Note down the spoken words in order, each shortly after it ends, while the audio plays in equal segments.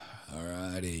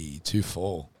Alrighty,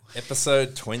 2-4.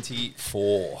 Episode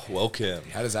 24. Welcome.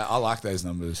 How does that? I like those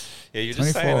numbers. Yeah, you're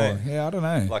just saying it. Yeah, I don't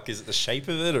know. Like, is it the shape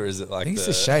of it or is it like I think it's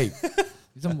the shape.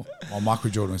 Well, Michael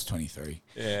Jordan was 23.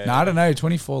 Yeah. No, I don't know.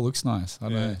 24 looks nice. I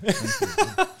don't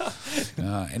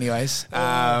know. Anyways.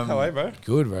 How are you, bro?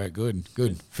 Good, bro.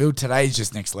 Good. Feel today's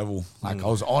just next level. Like I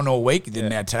was on all week. Then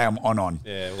now today I'm on.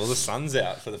 Yeah, well, the sun's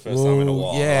out for the first time in a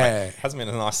while. Yeah. Like, hasn't been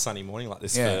a nice sunny morning like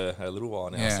this for a little while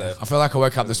now. Yeah. So. I feel like I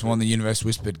woke up this morning, the universe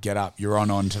whispered, get up, you're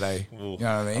on today. Ooh, you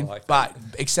know what I mean? like but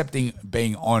accepting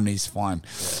being on is fine.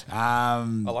 I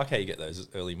like how you get those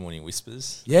early morning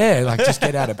whispers. Yeah, like just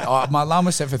get out of bed. My alarm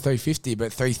was set for 3:50,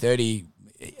 but 3:30,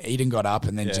 Eden got up,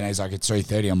 and then Janae's like, it's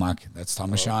 3:30. I'm like, that's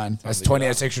time to shine. That's 20.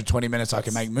 That's extra 20 minutes I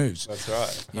can make moves. That's right.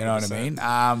 100%. You know what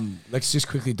I mean? Let's just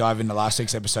quickly dive into last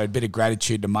week's episode. Bit of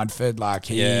gratitude to Mudford.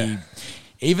 Like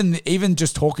even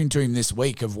just talking to him this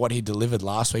week of what he delivered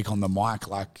last week on the mic,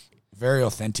 like very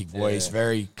authentic voice,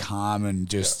 very calm, and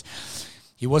just.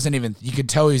 He wasn't even, you could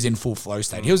tell he was in full flow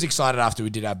state. He was excited after we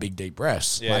did our big deep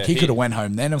breaths. Yeah, like he could have went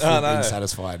home then and been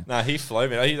satisfied. No, he flowed,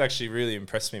 man. He actually really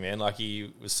impressed me, man. Like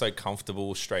he was so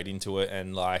comfortable straight into it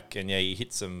and he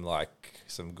hit some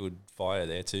good fire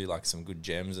there too, like some good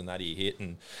gems and that he hit.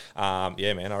 And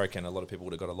man, I reckon a lot of people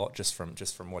would have got a lot just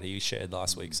from what he shared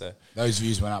last week. So those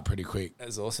views went up pretty quick. That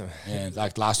was awesome. Yeah,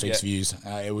 like last week's views,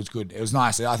 it was good. It was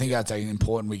nice. I think that's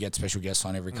important. We get special guests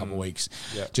on every couple of weeks.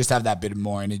 Yeah. Just have that bit of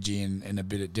more energy and a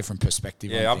bit of different perspective.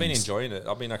 Yeah, I've been enjoying it.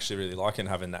 I've been actually really liking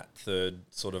having that third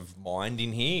sort of mind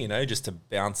in here, just to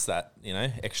bounce that,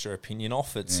 extra opinion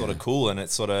off. It's sort of cool and it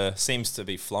sort of seems to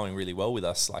be flowing really well with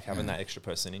us, like having that extra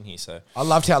person in here. So I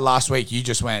loved how last week you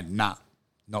just went, nah,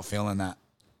 not feeling that.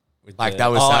 Like that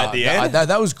was at the end?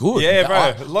 That was good. Yeah,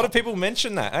 bro. A lot of people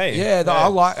mention that. Hey, yeah.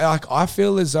 I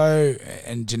feel as though,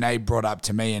 and Janae brought up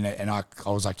to me, and I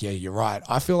was like, yeah, you're right.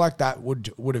 I feel like that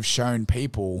would have shown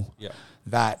people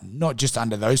that not just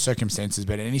under those circumstances,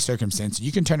 but in any circumstance,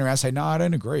 you can turn around and say, no, I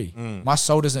don't agree. My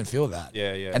soul doesn't feel that.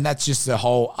 Yeah, yeah. And that's just the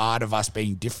whole art of us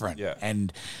being different. Yeah.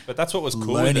 But that's what was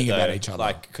cool learning with it, about each other.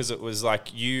 Like, because it was like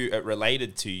it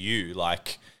related to you,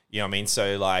 like. You know what I mean?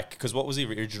 So, like, because what was the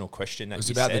original question that you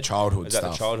said? It was about the childhood stuff.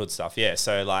 About the childhood stuff, yeah.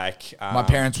 So, like... my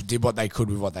parents did what they could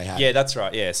with what they had. Yeah, that's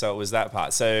right. Yeah, so it was that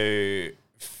part. So,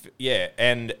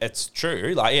 and it's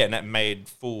true. Like, and that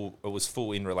it was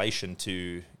full in relation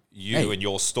to you and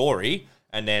your story.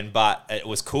 And then, but it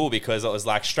was cool because it was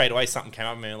like straight away something came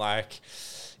up and like...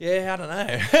 Yeah, I don't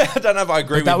know. I don't know if I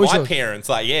agree with my parents.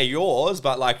 Like, yeah, yours,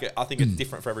 but like, I think it's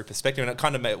different for every perspective. And it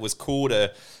kind of it was cool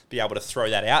to be able to throw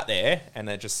that out there, and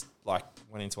it just like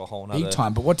went into a whole nother... Big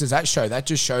time. But what does that show? That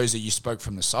just shows that you spoke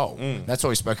from the soul. That's what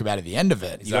we spoke about at the end of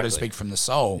it. Exactly. You got to speak from the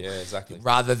soul. Yeah, exactly.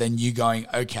 Rather than you going,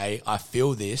 okay, I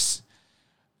feel this.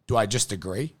 Do I just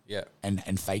agree? Yeah.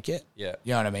 And fake it? Yeah.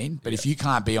 You know what I mean? But if you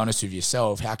can't be honest with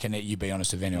yourself, how can you be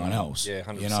honest with anyone else? Yeah,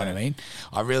 100%. You know what I mean?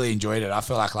 I really enjoyed it. I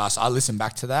feel like I listened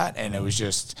back to that and it was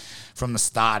just, from the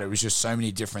start, it was just so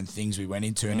many different things we went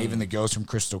into. And even the girls from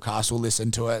Crystal Castle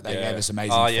listened to it. They gave us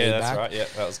amazing feedback. That's right. Yeah,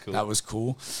 that was cool. That was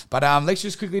cool. But let's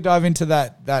just quickly dive into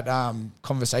that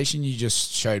conversation you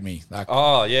just showed me. Like,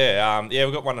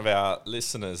 we've got one of our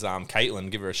listeners, Caitlin,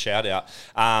 give her a shout out.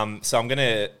 So I'm going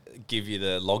to give you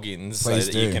the logins so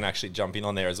that you can actually jump in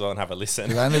on there as well and have a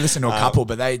listen. I only listened to a couple,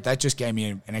 but that just gave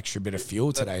me an extra bit of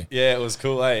fuel today. Yeah, it was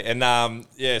cool, eh? And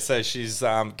so she's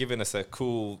given us a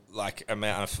cool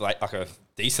amount of like a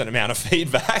decent amount of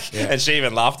feedback, and she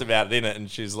even laughed about it in it.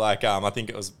 And she's like, I think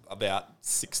it was about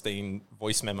 16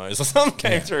 voice memos or something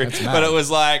came through, but it was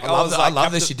like I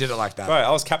love that she did it like that. Bro,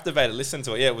 I was captivated listening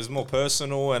to it. Yeah, it was more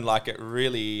personal and like it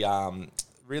really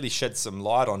really shed some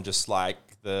light on just like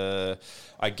the,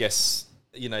 I guess,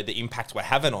 the impact we're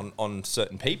having on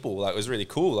certain people. Like, it was really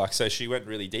cool. Like, so she went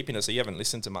really deep in it. So you haven't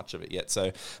listened to much of it yet.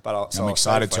 So, but I'm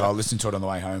excited to. I'll listen to it on the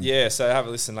way home. Yeah. So have a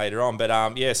listen later on. But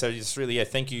so just really,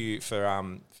 thank you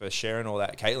for sharing all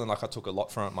that, Caitlin. Like, I took a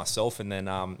lot from it myself, and then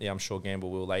I'm sure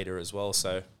Gamble will later as well.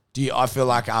 So. I feel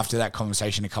like after that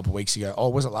conversation a couple of weeks ago,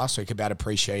 was it last week, about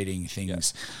appreciating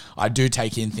things, I do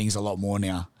take in things a lot more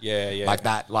now. Yeah. Like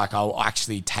that, like I'll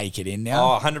actually take it in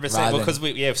now. 100%.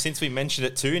 Because since we mentioned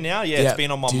it too now, it's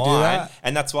been on my mind.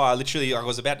 And that's why I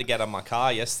was about to get out of my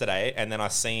car yesterday and then I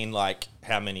seen like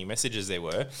how many messages there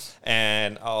were.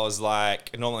 And I was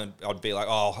like, normally I'd be like,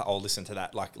 I'll listen to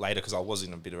that like later because I was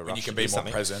in a bit of a rush. And you can be more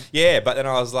present. Yeah, but then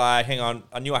I was like, hang on,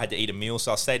 I knew I had to eat a meal.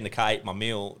 So I stayed in the car, ate my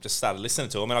meal, just started listening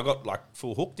to them. And I got like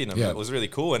full hooked in them. Yeah. It was really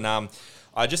cool. And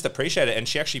I just appreciate it. And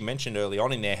she actually mentioned early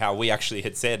on in there how we actually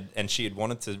had said, and she had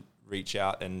wanted to reach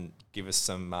out and give us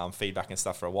some feedback and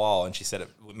stuff for a while, and she said it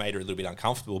made her a little bit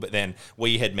uncomfortable. But then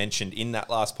we had mentioned in that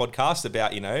last podcast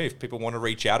about, if people want to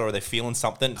reach out or they're feeling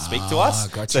something, speak to us.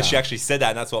 Gotcha. So she actually said that,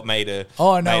 and that's what made her.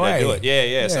 No way. Her do it.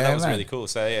 Yeah. So that was man. really coau.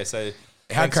 So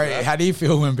How do you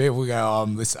feel when people go,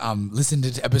 listen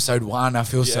to episode 1? I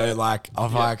feel so like, go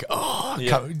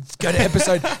to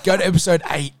episode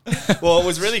 8. Well, it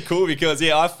was really cool because,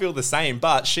 I feel the same,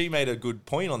 but she made a good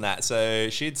point on that. So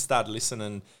she'd started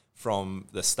listening from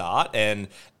the start, and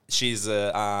she's she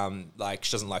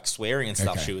doesn't like swearing and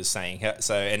stuff. Okay. She was saying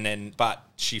but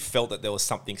she felt that there was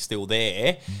something still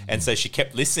there, and so she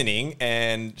kept listening,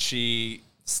 and she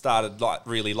started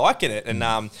really liking it,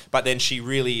 and but then she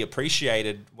really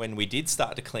appreciated when we did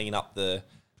start to clean up the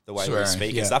way we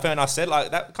speak and stuff. And I said,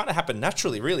 that kind of happened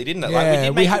naturally, really, didn't it? Yeah,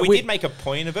 We did make a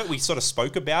point of it. We sort of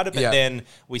spoke about it, but then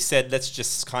we said, let's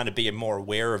just kind of be more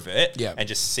aware of it and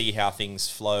just see how things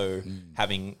flow,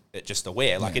 having it just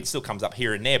aware. It still comes up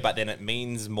here and there, but then it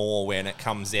means more when it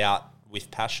comes out with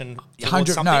passion.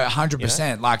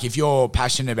 100%. Like, if you're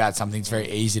passionate about something, it's very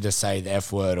easy to say the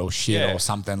F word or shit or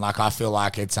something. I feel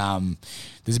like it's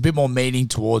there's a bit more meaning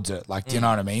towards it. Do you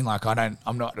know what I mean?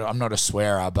 I'm not a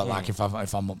swearer, but if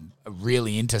I'm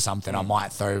really into something, I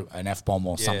might throw an F-bomb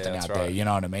or something out there. You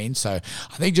know what I mean? So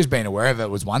I think just being aware of it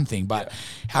was one thing. But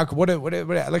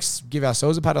let's give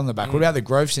ourselves a pat on the back. What about the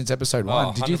growth since episode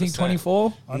 1? Did you think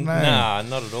 24? I don't know. Nah,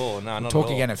 not at all. No, not talk at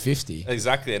all. Again at 50.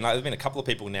 Exactly. And there's been a couple of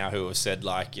people now who have said,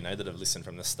 that have listened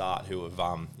from the start, who have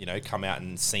come out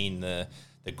and seen the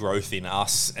growth in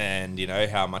us, and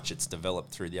how much it's developed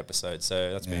through the episode.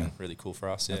 So that's been really cool for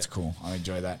us. That's cool. I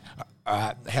enjoy that.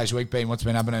 How's your week been? What's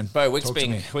been happening? Bro,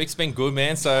 week's been good,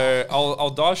 man. So I'll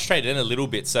dive straight in a little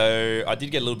bit. So I did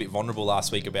get a little bit vulnerable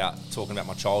last week about talking about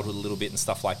my childhood a little bit and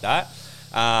stuff like that.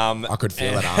 I could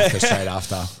feel it straight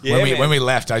after. When we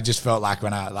left, I just felt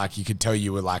like you could tell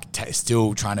you were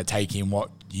still trying to take in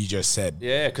what you just said.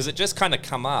 Yeah, because it just kind of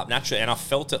come up naturally, and I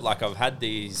felt it I've had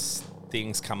these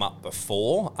things come up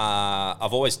before.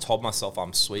 I've always told myself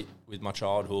I'm sweet with my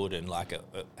childhood, and it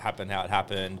happened how it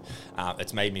happened.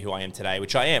 It's made me who I am today,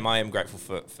 which I am. I am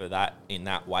grateful for that in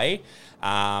that way.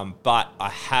 But I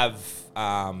have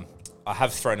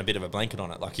thrown a bit of a blanket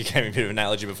on it. You gave me a bit of an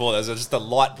analogy before. There's just a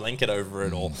light blanket over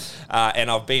it all. And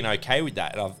I've been okay with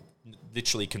that. And I've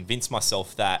literally convinced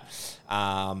myself that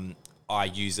I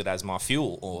use it as my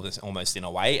fuel, or almost in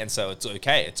a way. And so it's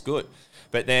okay. It's good.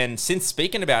 But then since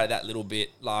speaking about it that little bit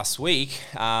last week,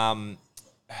 I've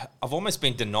almost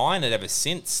been denying it ever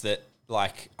since, that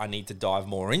I need to dive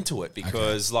more into it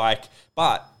because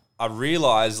but I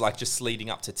realized just leading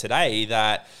up to today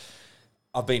that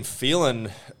I've been feeling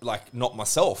not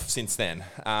myself since then.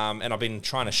 And I've been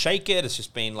trying to shake it. It's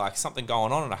just been something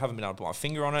going on, and I haven't been able to put my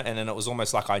finger on it. And then it was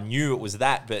almost I knew it was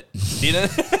that, but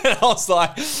didn't. And I was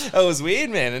it was weird,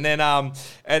 man. And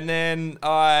then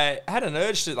I had an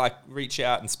urge to reach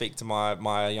out and speak to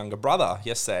my younger brother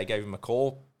yesterday. I gave him a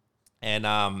call, and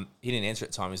he didn't answer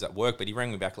at the time. He was at work, but he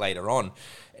rang me back later on,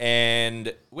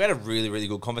 and we had a really, really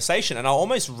good conversation. And I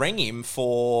almost rang him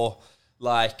for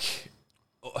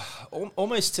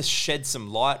almost to shed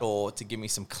some light or to give me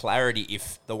some clarity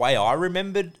if the way I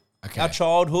remembered our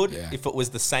childhood, if it was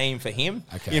the same for him.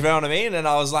 You know what I mean? And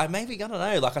I was maybe, I don't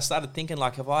know, I started thinking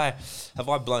have I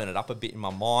blown it up a bit in my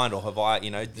mind, or have I,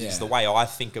 is the way I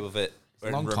think of it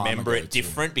and remember it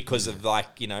different because of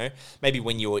maybe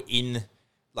when you were in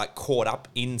caught up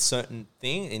in certain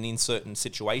thing and in certain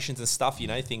situations and stuff,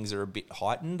 things are a bit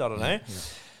heightened. I don't know. Yeah.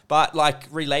 But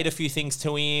relayed a few things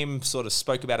to him, sort of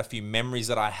spoke about a few memories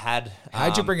that I had.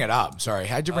 How'd you bring it up? Sorry,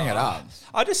 how'd you bring it up?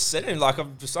 I just said to him, I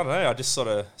don't know, I just sort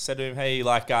of said to him, hey,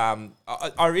 I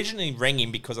originally rang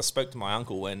him because I spoke to my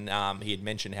uncle, and he had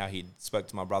mentioned how he'd spoke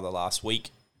to my brother last week,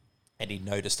 and he'd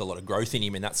noticed a lot of growth in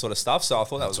him and that sort of stuff. So I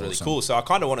thought that was really cool. So I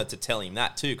kind of wanted to tell him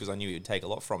that too, because I knew he would take a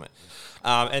lot from it.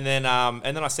 And then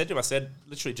I said to him,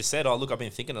 literally just said, oh, look, I've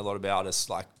been thinking a lot about us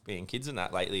being kids and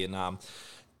that lately, and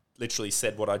literally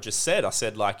said what I just said. I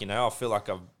said, I feel like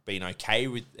I've been okay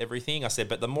with everything. I said,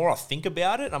 but the more I think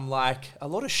about it, I'm a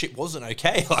lot of shit wasn't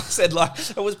okay. I said,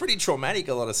 it was pretty traumatic,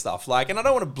 a lot of stuff. And I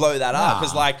don't want to blow that up,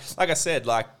 because like I said,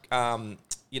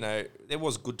 there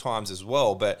was good times as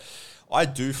well, but I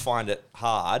do find it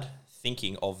hard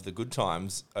thinking of the good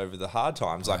times over the hard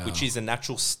times, which is a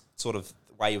natural sort of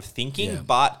way of thinking. Yeah.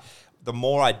 But the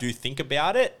more I do think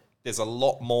about it, there's a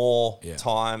lot more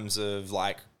times of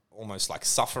almost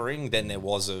suffering than there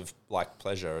was of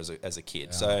pleasure as a kid.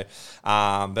 Yeah. So,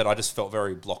 but I just felt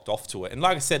very blocked off to it. And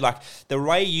like I said, the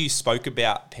way you spoke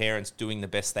about parents doing the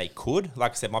best they could,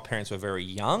 like I said, my parents were very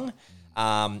young.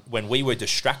 When we were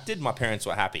distracted, my parents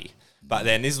were happy. But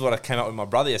then this is what I came up with my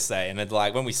brother yesterday, and it,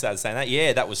 like when we started saying that,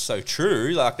 yeah, that was so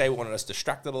true. Like they wanted us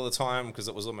distracted all the time because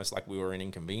it was almost like we were an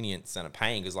inconvenience and a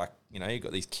pain because, like, you know, you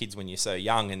got these kids when you're so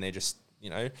young and they're just, you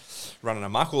know, running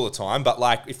amok all the time. But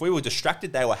like if we were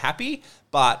distracted, they were happy.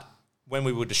 But when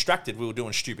we were distracted, we were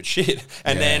doing stupid shit,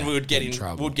 and then we would get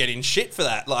in shit for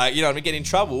that. Like, you know, we get in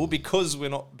trouble because we're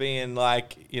not being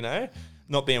like, you know,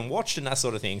 not being watched and that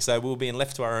sort of thing. So we were being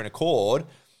left to our own accord,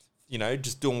 you know,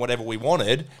 just doing whatever we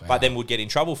wanted, but then we'd get in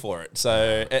trouble for it.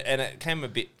 So, and it came a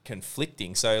bit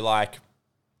conflicting. So, like,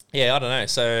 yeah, I don't know.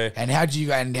 So, and how'd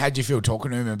you feel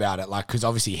talking to him about it? Like, because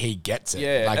obviously he gets it.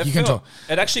 Yeah, like you can talk.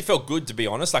 It actually felt good, to be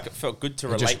honest. Like, it felt good to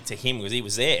relate to him because he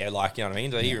was there. Like, you know what I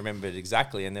mean? So he remembered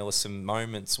exactly. And there were some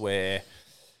moments where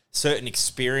certain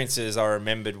experiences I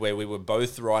remembered where we were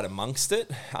both right amongst it,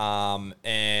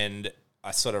 and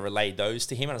I sort of relayed those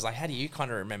to him, and I was like, how do you kind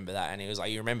of remember that? And he was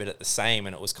like, you remembered it the same.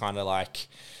 And it was kind of like,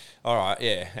 all right,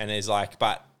 yeah. And he's like,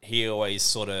 but he always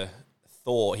sort of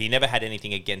thought, he never had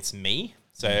anything against me.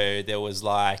 So there was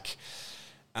like,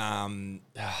 I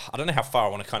don't know how far I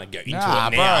want to kind of go into it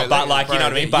now, but like, you know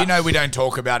what I mean? But you know, we don't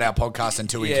talk about our podcast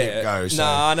until we keep go. So. No,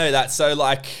 I know that. So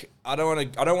like, I don't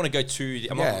want to go too,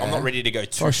 I'm not ready to go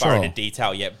too far into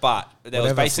detail yet, but there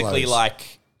was basically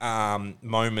like,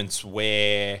 moments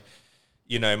where,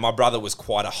 you know, my brother was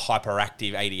quite a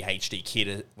hyperactive ADHD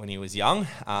kid when he was young,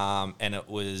 and it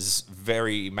was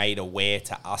very made aware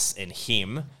to us and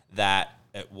him that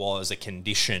it was a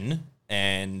condition,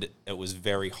 and it was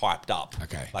very hyped up.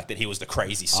 Okay. Like that he was the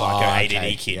crazy psycho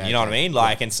ADD kid, you know what I mean?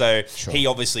 Like, and so he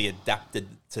obviously adapted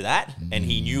to that, and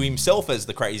he knew himself as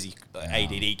the crazy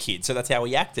ADD kid. So that's how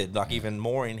he acted, like even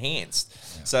more enhanced.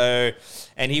 Yeah. So,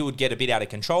 and he would get a bit out of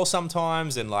control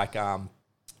sometimes, and like,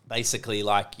 basically,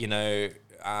 like, you know,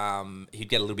 he'd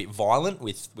get a little bit violent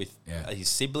with his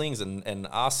siblings and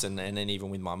us, and then even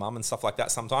with my mum and stuff like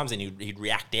that sometimes, and he'd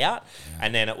react out. Yeah.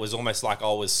 And then it was almost like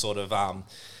I was sort of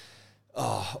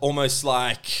almost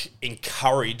like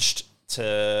encouraged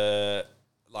to,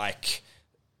 like,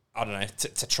 I don't know,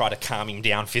 to try to calm him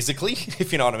down physically,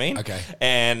 if you know what I mean. Okay.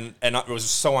 And it was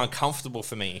so uncomfortable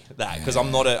for me that because I'm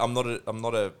not a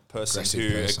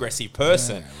aggressive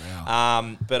person. Yeah,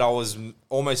 wow. But I was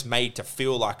almost made to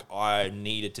feel like I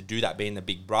needed to do that, being the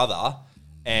big brother,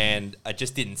 and it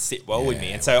just didn't sit well with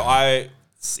me. And so I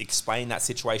explained that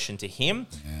situation to him,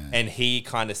 and he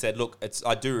kind of said, "Look,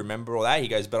 I do remember all that." He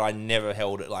goes, "But I never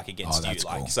held it like against you,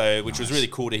 like cool. So," which was really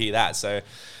cool to hear that. So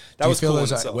that was cool.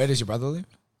 Where does your brother live?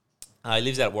 He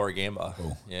lives out at Warragamba.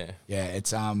 Cool. Yeah. Yeah,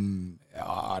 it's I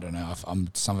don't know.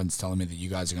 Someone's telling me that you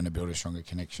guys are going to build a stronger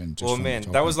connection. Well, man,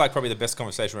 that was like probably the best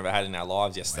conversation we've ever had in our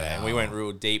lives yesterday. Wow. And we went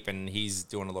real deep, and he's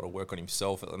doing a lot of work on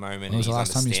himself at the moment. When was the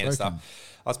last time you spoke?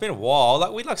 Oh, it's been a while.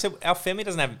 Like I said, our family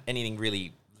doesn't have anything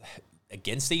really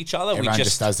against each other. Everyone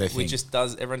just does their thing.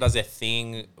 Everyone does their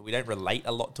thing. We don't relate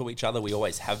a lot to each other. We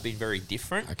always have been very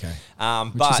different. Okay.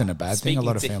 Which but isn't a bad thing. A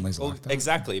lot of families like that.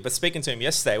 Exactly. But speaking to him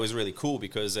yesterday was really cool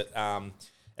because it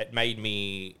made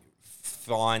me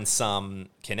find some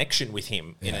connection with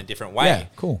him in a different way. Yeah,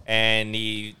 cool. And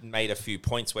he made a few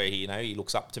points where he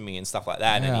looks up to me and stuff like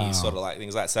that, and he sort of like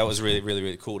things like that. So it was really, really,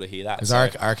 really cool to hear that. Because I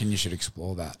reckon you should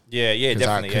explore that. Yeah,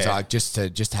 definitely. Because just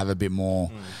to have a bit more.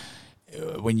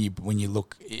 When you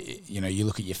look, you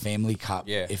look at your family cup.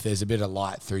 Yeah. If there's a bit of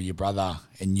light through your brother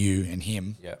and you and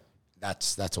him. Yeah.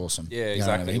 That's awesome. Yeah,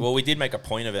 exactly. I mean? Well, we did make a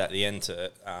point of it at the end to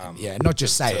not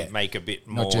just say it, make a bit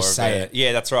more. Not just say it.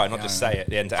 Yeah, that's right. Not just say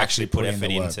it, and to actually put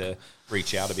effort in to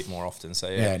reach out a bit more often. So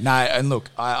no, and look,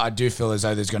 I do feel as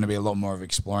though there's going to be a lot more of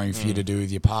exploring for you to do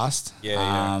with your past. Yeah.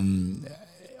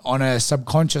 On a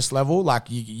subconscious level, like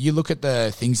you look at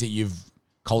the things that you've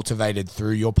cultivated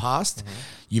through your past,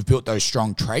 you've built those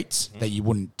strong traits that you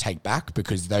wouldn't take back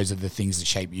because those are the things that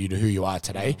shape you to who you are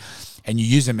today. And you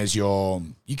use them as you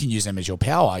can use them as your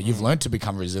power. You've learned to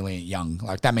become resilient young.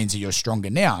 Like that means that you're stronger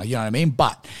now, you know what I mean?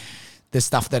 But there's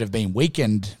stuff that have been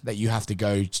weakened that you have to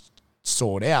go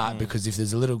sort out because if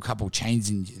there's a little couple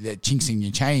chinks in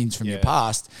your chains from your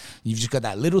past, you've just got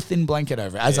that little thin blanket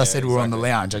over it. As I said, we were on the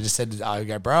lounge. I just said, I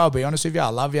go, bro, I'll be honest with you. I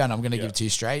love you and I'm going to give it to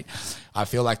you straight. I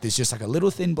feel like there's just like a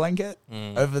little thin blanket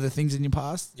over the things in your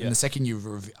past. And the second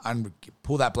you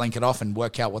pull that blanket off and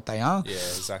work out what they are,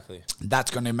 exactly, that's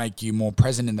going to make you more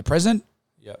present in the present.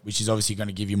 Which is obviously going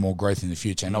to give you more growth in the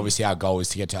future. And obviously our goal is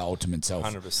to get to our ultimate self.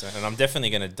 100%. And I'm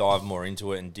definitely going to dive more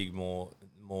into it and dig more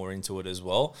into it as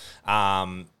well.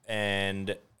 And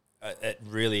it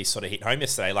really sort of hit home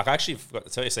yesterday. Like I actually forgot to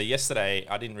tell you. So yesterday,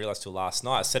 I didn't realize till last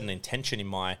night, I set an intention in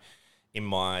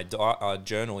my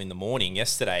journal in the morning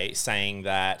yesterday saying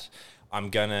that I'm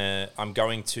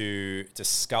going to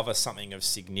discover something of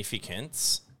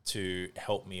significance to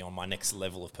help me on my next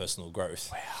level of personal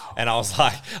growth. Wow. And I was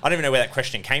like, I don't even know where that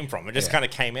question came from. It just kind of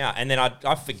came out. And then I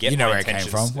forget my intentions.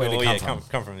 It came from? Where did it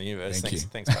come from the universe.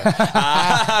 Thanks, bro.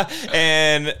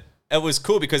 And it was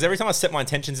cool because every time I set my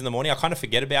intentions in the morning, I kind of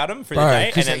forget about them for the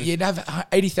day. And then you'd have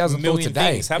 80,000 thoughts a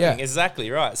day. Things happening. Yeah.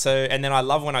 Exactly right. So, and then I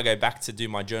love when I go back to do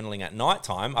my journaling at night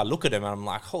time, I look at them and I'm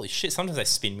like, holy shit, sometimes they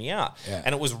spin me out. Yeah.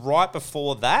 And it was right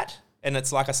before that. And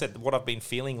it's like I said, what I've been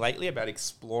feeling lately about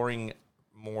exploring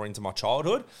more into my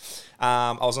childhood.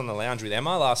 I was on the lounge with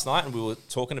Emma last night and we were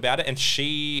talking about it, and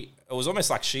it was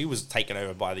almost like she was taken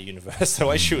over by the universe. The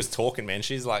way she was talking, man,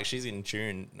 she's in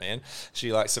tune, man.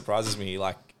 She like surprises me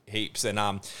like heaps. And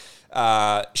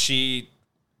she's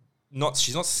not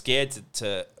scared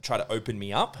to try to open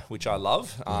me up, which I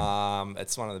love.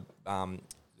 It's one of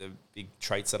the big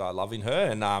traits that I love in her,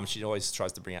 and she always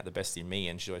tries to bring out the best in me,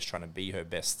 and she's always trying to be her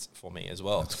best for me as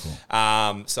well. That's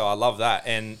cool. So I love that,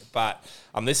 but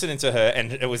I'm listening to her,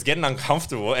 and it was getting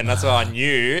uncomfortable, and that's why I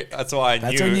knew. That's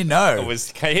when you know it was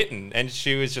hitting, and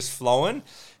she was just flowing,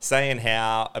 saying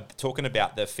how talking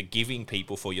about the forgiving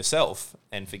people for yourself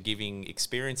and forgiving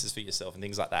experiences for yourself and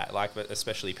things like that, like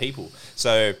especially people.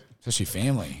 So especially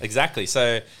family. Exactly.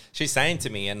 So she's saying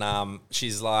to me, and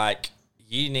she's like,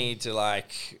 you need to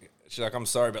she's like, I'm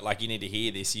sorry, but like, you need to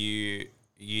hear this. You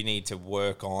need to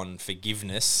work on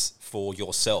forgiveness for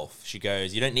yourself. She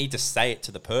goes, you don't need to say it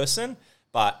to the person,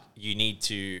 but you need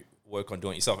to work on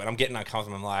doing it yourself. And I'm getting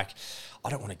uncomfortable. I'm like, I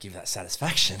don't want to give that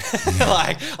satisfaction.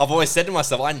 Like, I've always said to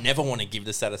myself, I never want to give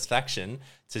the satisfaction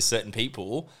to certain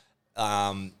people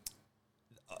of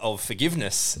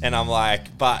forgiveness. And I'm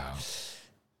like, but... Wow.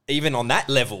 Even on that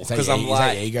level, because I'm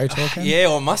like, is that ego talking? Yeah,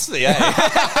 or must be, yeah.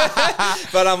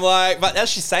 But I'm like, but as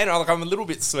she's saying it, I'm a little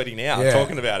bit sweaty now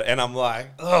talking about it, and I'm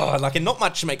like, oh, like, and not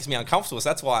much makes me uncomfortable. So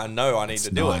that's why I know I need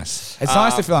to do it. It's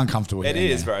nice to feel uncomfortable. It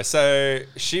is, bro. So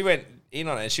she went in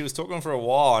on it. She was talking for a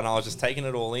while, and I was just taking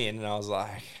it all in, and I was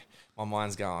like, my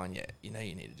mind's going, yeah, you know,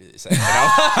 you need to do this. And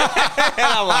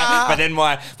I'm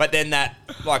like, but then that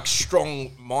like strong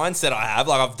mindset I have,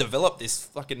 like I've developed this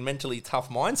fucking mentally tough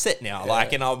mindset now. Yeah.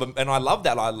 Like, and I love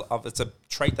that. It's a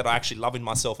trait that I actually love in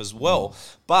myself as well.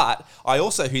 But I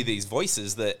also hear these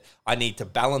voices that I need to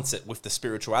balance it with the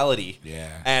spirituality. Yeah.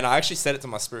 And I actually said it to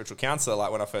my spiritual counselor,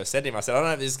 like when I first said to him, I said, I don't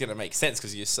know if this is going to make sense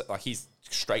because he's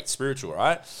straight spiritual,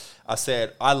 right? I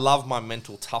said, I love my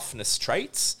mental toughness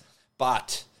traits,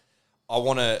 but I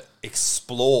want to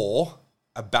explore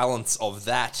a balance of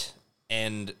that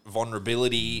and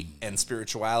vulnerability and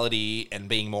spirituality and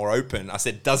being more open. I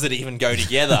said, does it even go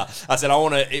together? I said, I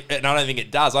want to, and I don't think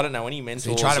it does. I don't know any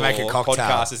mentors trying to make a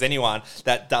podcasters, anyone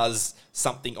that does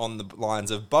something on the lines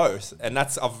of both. And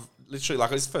I've literally,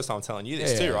 like, it's the first time I'm telling you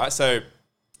this too, right? So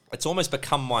it's almost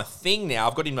become my thing now.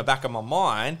 I've got in the back of my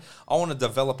mind, I want to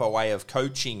develop a way of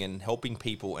coaching and helping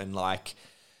people and like,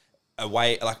 a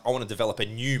way, like I want to develop a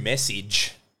new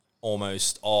message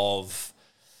almost of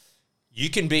you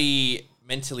can be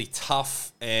mentally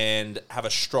tough and have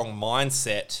a strong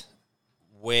mindset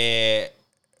where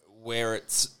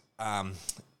it's going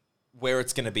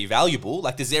to be valuable.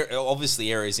 Like there's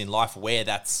obviously areas in life where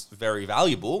that's very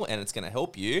valuable and it's going to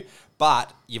help you,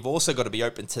 but you've also got to be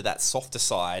open to that softer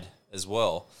side as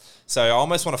well. So I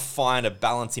almost want to find a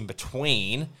balance in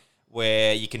between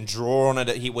where you can draw on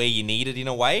it where you need it in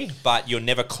a way, but you're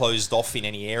never closed off in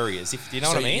any areas. Do you know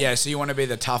what I mean? Yeah, so you want to be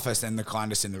the toughest and the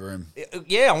kindest in the room.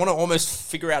 Yeah, I want to almost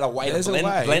figure out a way to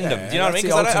blend them. Do you know what I mean?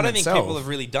 Because I don't think people have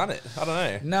really done it. I don't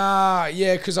know. Nah,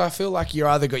 yeah, because I feel like you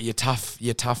either got your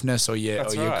toughness or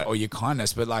your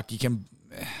kindness, but like you can...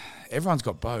 Everyone's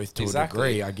got both to a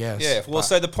degree, I guess. Yeah. Well,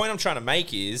 so the point I'm trying to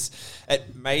make is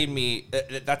it made me...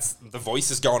 That's the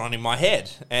voices going on in my head.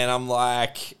 And I'm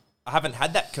like... I haven't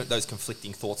had those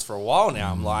conflicting thoughts for a while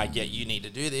now. I'm like, yeah, you need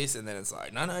to do this, and then it's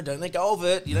like, no, don't let go of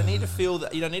it. You don't need to feel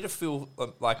that. You don't need to feel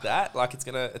like that. Like it's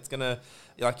gonna,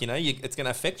 like it's gonna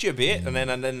affect you a bit. And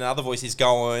then the other voice is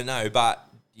going, no, but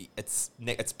it's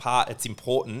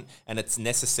important, and it's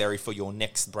necessary for your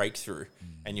next breakthrough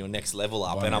and your next level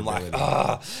up. And I'm like,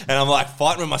 and I'm like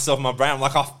fighting with myself in my brain. I'm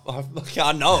like,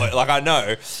 I know it. Like I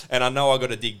know, and I know I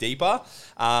got to dig deeper.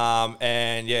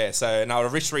 And yeah, and I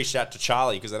reached out to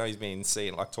Charlie because I know he's been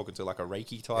talking to like a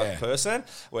Reiki type person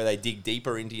where they dig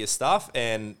deeper into your stuff,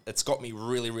 and it's got me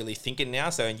really, really thinking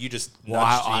now. So, and you just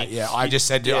I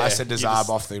said to Zarb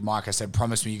off the mic, I said,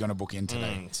 promise me you're going to book in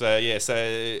today. So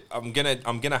I'm gonna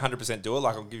 100% do it.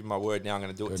 Like I'll give you my word now. I'm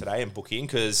going to do it today and book in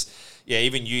because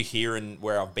even you hearing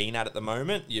where I've been at the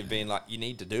moment, you've been like, you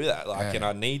need to do that. Like, and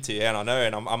I need to, and I know,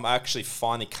 and I'm actually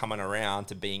finally coming around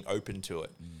to being open to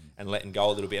it. and letting go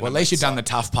a little bit. Well, at least you've done the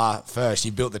tough part first.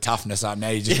 You built the toughness up. Now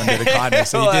you're just going to do the kindness.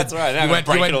 So well, that's right. Now you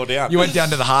break it all down. You went down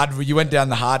to the hard. You went down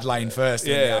the hard lane first.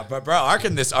 Yeah. But bro, I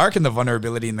reckon the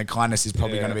vulnerability and the kindness is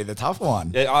probably going to be the tough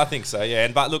one. Yeah, I think so. Yeah,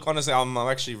 but look, honestly, I'm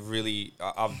actually really.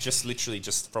 I've just literally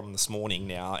just from this morning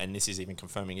now, and this is even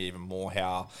confirming it even more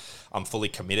how I'm fully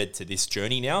committed to this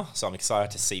journey now. So I'm excited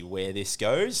to see where this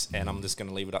goes, and I'm just going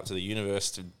to leave it up to the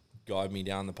universe to guide me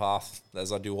down the path,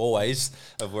 as I do always,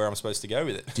 of where I'm supposed to go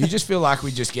with it. Do you just feel like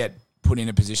we just get put in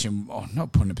a position, or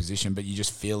not put in a position, but you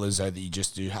just feel as though that you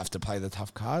just do have to play the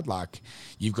tough card? Like,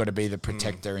 you've got to be the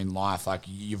protector in life. Like,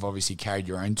 you've obviously carried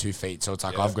your own 2 feet, so it's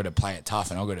like, I've got to play it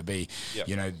tough, and I've got to be,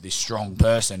 this strong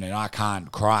person, and I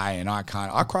can't cry, and I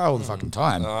cry all the fucking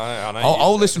time. I know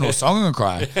I'll listen to a song and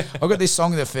cry. I've got this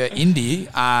song that for Indie,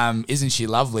 Isn't She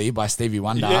Lovely by Stevie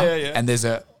Wonder, and there's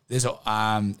a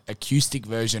acoustic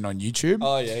version on YouTube.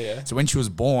 Oh, yeah. So when she was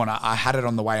born, I had it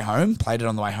on the way home, played it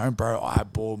on the way home. Bro, I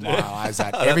bawled my eyes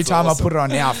out. Every time I put it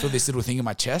on now, I feel this little thing in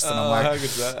my chest. And I'm like, how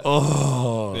good's that?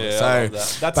 oh. Yeah, so, I love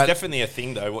that. That's definitely a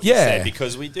thing, though, what you said,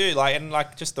 because we do,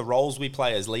 just the roles we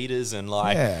play as leaders and,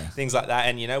 things like that.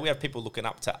 And, we have people looking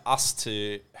up to us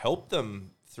to help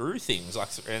them through things.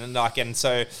 And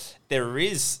so there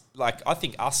is, I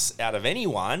think us out of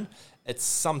anyone, it's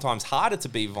sometimes harder to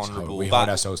be vulnerable. We hold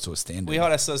ourselves to a standard. We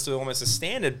hold ourselves to almost a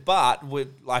standard, but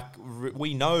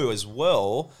we know as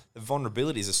well that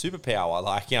vulnerability is a superpower.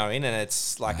 And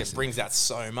it's it brings out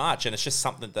so much, and it's just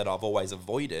something that I've always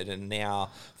avoided, and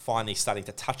now finally starting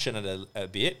to touch on it a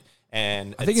bit.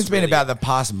 And I think it's been about the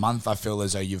past month. I feel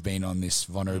as though you've been on this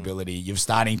vulnerability. You're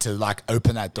starting to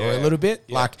open that door a little bit.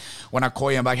 Yeah. When I call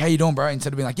you, I'm like, "How you doing, bro?"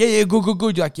 Instead of being like, "Yeah,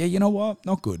 good." You're like, "Yeah, you know what?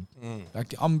 Not good.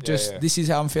 I'm just this is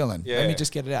how I'm feeling. Let me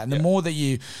just get it out." And the more that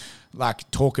you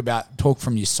talk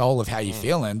from your soul of how you're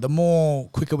feeling, the more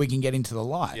quicker we can get into the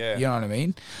light. Yeah. You know what I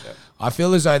mean? Yeah. I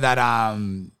feel as though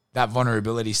that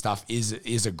vulnerability stuff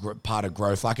is a part of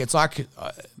growth. It's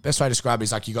best way to describe it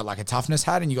is you got a toughness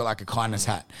hat and you got a kindness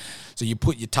hat. So you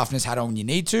put your toughness hat on when you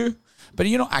need to, but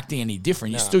you're not acting any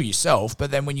different. You're still yourself.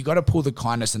 But then when you got to pull the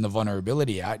kindness and the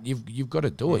vulnerability out, you've got to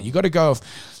do it. You got to go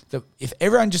if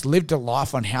everyone just lived a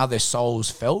life on how their souls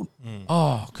felt.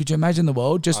 Oh, could you imagine the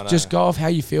world? Just go off how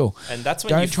you feel. And that's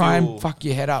when don't try and fuck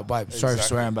your head up. Sorry for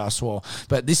swearing, but I swore.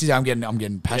 But this is how I'm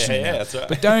getting passionate. Yeah, now. that's right.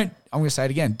 But don't. I'm going to say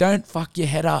it again. Don't fuck your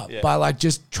head up by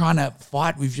just trying to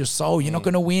fight with your soul. You're not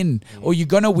going to win, or you're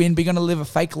going to win, but you're going to live a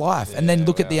fake life, and then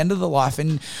look at the end of the life,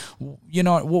 and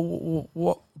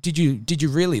what did you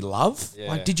really love?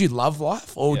 Did you love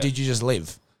life, or did you just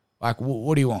live?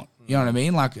 What do you want? You know what I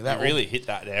mean? That really hit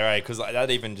that there, because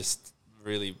that even just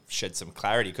really shed some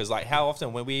clarity. Because how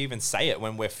often when we even say it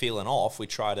when we're feeling off, we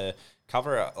try to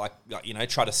cover it,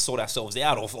 try to sort ourselves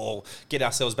out or get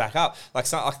ourselves back up.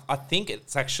 So I think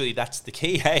it's actually, that's the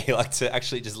key, hey, to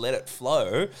actually just let it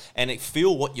flow and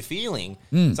feel what you're feeling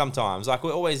sometimes.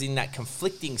 We're always in that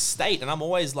conflicting state, and I'm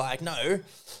always no,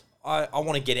 I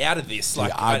want to get out of this.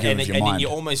 And you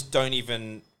almost don't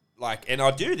even, and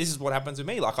I do, this is what happens with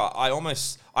me.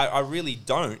 I really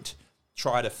don't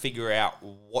try to figure out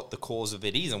what the cause of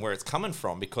it is and where it's coming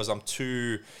from, because I'm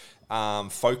too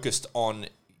focused on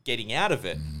getting out of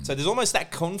it. So there's almost that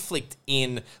conflict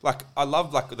in, I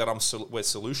love that we're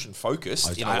solution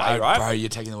focused in a way, right? Bro, you're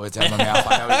taking the words out of my mouth.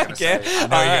 I know what you're going to say. I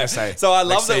know what you're going to say. So I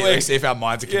love that let's see if our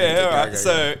minds are connected. Yeah, right.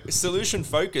 So solution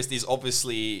focused is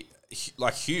obviously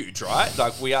huge, right?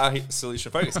 We are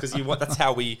solution focused because that's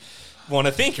how we want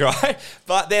to think, right?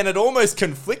 But then it almost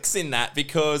conflicts in that,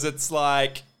 because it's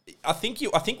I think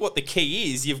what the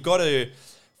key is, you've got to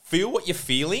feel what you're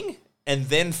feeling and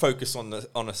then focus on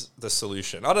the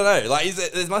solution. I don't know.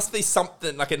 There must be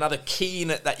something, another key in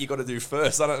it that you got to do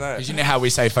first. I don't know. Because you know how we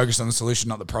say focus on the solution,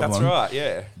 not the problem. That's right,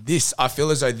 yeah. I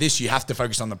feel as though you have to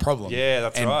focus on the problem. Yeah,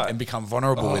 that's right. And become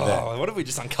vulnerable with it. What have we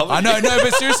just uncovered? I know,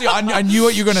 but seriously, I knew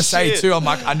what you were going to say too. I'm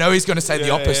I know he's going to say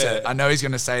the opposite. Yeah. I know he's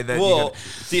going to say that. Well,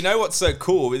 do you know what's so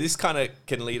cool? This kind of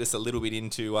can lead us a little bit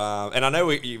into, and I know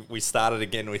we started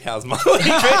again with how's my week.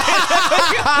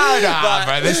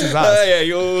 Bro, this is us. Yeah,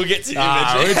 you'll get to you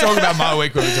eventually. We're talking about my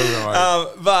week when we're talking about my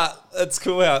week. But it's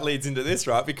cool how it leads into this,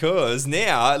 right? Because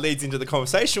now it leads into the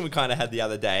conversation we kind of had the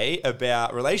other day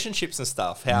about relationships and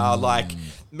stuff. How,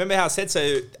 remember how I said,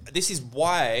 so this is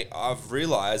why I've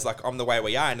realized, I'm the way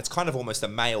we are, and it's kind of almost a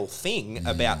male thing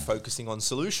about focusing on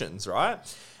solutions, right?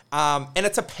 And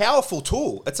it's a powerful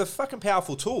tool. It's a fucking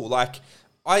powerful tool.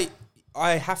 I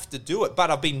have to do it,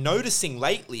 but I've been noticing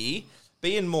lately,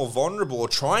 being more vulnerable or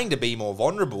trying to be more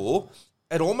vulnerable,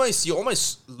 you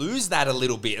almost lose that a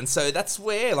little bit. And so that's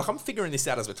where, I'm figuring this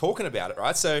out as we're talking about it,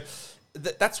 right? So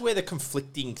that's where the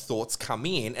conflicting thoughts come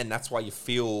in, and that's why you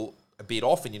feel a bit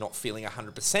off and you're not feeling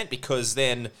 100%, because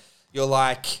then you're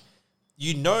like,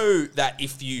 you know that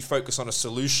if you focus on a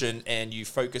solution and you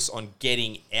focus on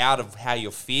getting out of how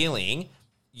you're feeling,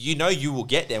 you know you will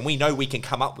get there. And we know we can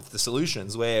come up with the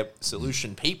solutions. We're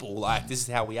solution people. Like, this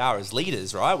is how we are as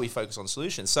leaders, right? We focus on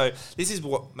solutions. So this is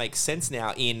what makes sense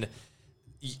now in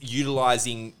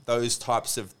utilizing those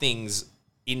types of things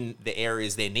in the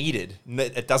areas they're needed.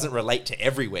 It doesn't relate to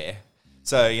everywhere.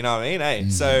 So, you know what I mean? Eh?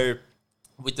 So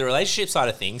with the relationship side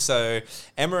of things, so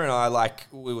Emma and I, like,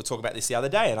 we were talking about this the other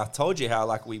day, and I told you how,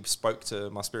 like, we spoke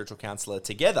to my spiritual counselor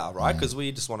together, right? Because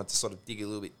we just wanted to sort of dig a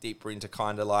little bit deeper into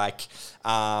kind of like,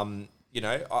 you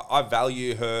know, I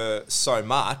value her so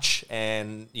much,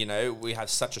 and, you know, we have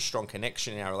such a strong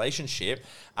connection in our relationship.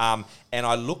 And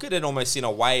I look at it almost in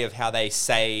a way of how they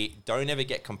say, don't ever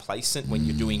get complacent when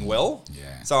you're doing well.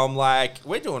 Yeah. So I'm like,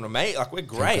 we're doing amazing. Like, we're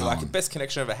great. Like, the best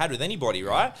connection I've ever had with anybody,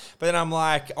 right? But then I'm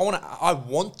like, I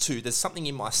want to. There's something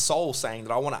in my soul saying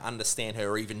that I want to understand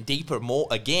her even deeper, more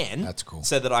again. That's cool.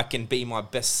 So that I can be my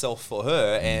best self for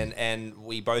her, and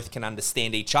we both can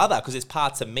understand each other, because there's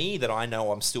parts of me that I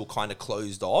know I'm still kind of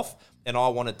closed off, and I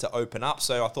wanted to open up.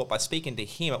 So I thought by speaking to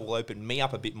him, it will open me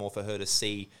up a bit more for her to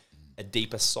see a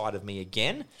deeper side of me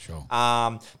again. Sure.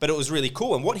 But it was really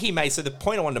cool. And what he made, so the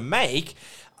point I wanted to make,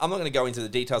 I'm not going to go into the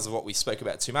details of what we spoke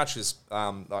about too much, because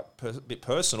like a bit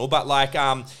personal, but like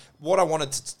what I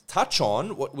wanted to touch on,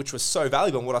 which was so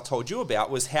valuable, and what I told you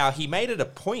about, was how he made it a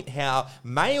point how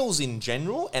males in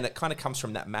general, and it kind of comes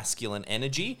from that masculine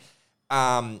energy,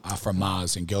 are from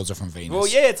Mars and girls are from Venus. well,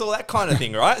 yeah, it's all that kind of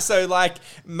thing, right? So like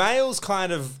males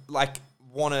kind of like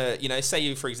want to, you know, say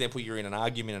you, for example, you're in an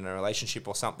argument in a relationship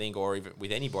or something, or even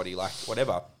with anybody, like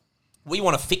whatever. We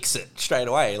want to fix it straight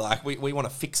away. Like, we want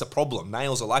to fix a problem.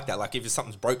 Males are like that. Like, if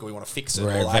something's broken, we want to fix it.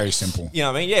 We're or like, very simple. You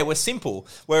know what I mean? Yeah, we're simple.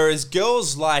 Whereas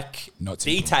girls like Not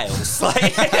simple. details.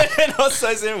 Like, not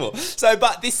so simple. So,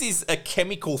 but this is a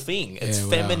chemical thing. It's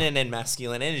feminine and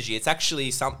masculine energy. It's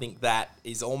actually something that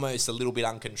is almost a little bit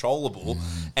uncontrollable,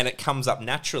 and it comes up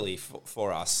naturally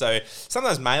for us. So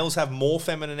sometimes males have more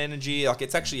feminine energy. Like,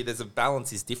 it's actually, there's a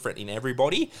balance is different in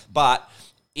everybody, but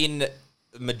in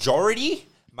majority,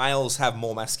 males have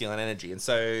more masculine energy, and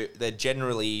so they're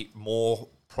generally more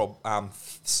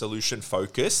solution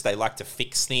focused. They like to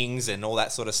fix things and all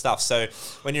that sort of stuff. So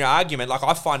when you're in an argument, like,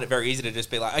 I find it very easy to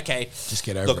just be like, okay, just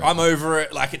get over look, it. I'm over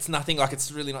it. Like, it's nothing. Like, it's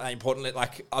really not that important.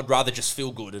 Like, I'd rather just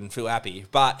feel good and feel happy.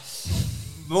 But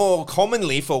more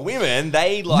commonly for women,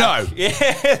 they like,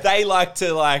 they like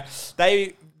to like,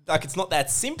 it's not that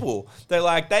simple.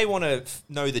 They want to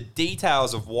know the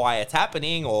details of why it's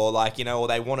happening, or like, you know, or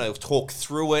they want to talk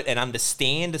through it and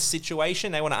understand the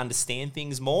situation. They want to understand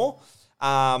things more.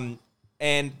 And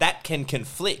that can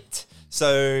conflict.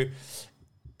 So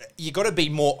you got to be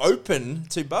more open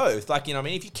to both. Like, you know what I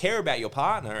mean? If you care about your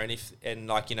partner and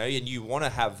like, you know, and you want to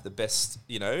have the best,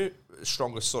 you know,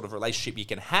 strongest sort of relationship you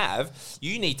can have,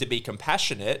 you need to be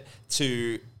compassionate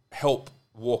to help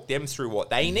walk them through what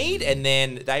they need, and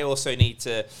then they also need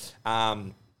to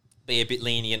be a bit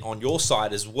lenient on your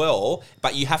side as well,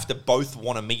 but you have to both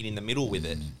want to meet in the middle with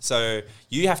it. So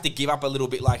you have to give up a little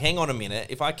bit, like, hang on a minute,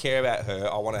 if I care about her,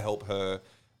 I want to help her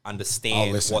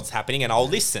understand what's happening, and I'll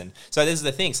listen. So this is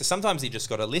the thing. So sometimes you just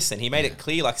got to listen. He made it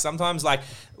clear, like, sometimes, like,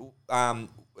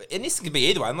 and this can be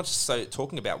either way. I'm not just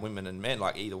talking about women and men,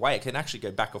 like, either way. It can actually go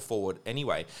back or forward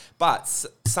anyway. But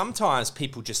sometimes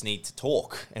people just need to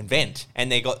talk and vent,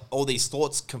 and they got all these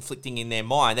thoughts conflicting in their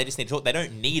mind. They just need to talk. They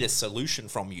don't need a solution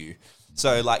from you.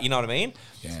 So, like, you know what I mean?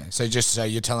 Yeah. So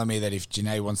you're telling me that if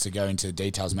Janae wants to go into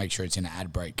details, make sure it's in an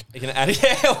ad break. You can add it,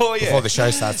 before the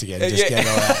show starts again. Just get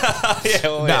it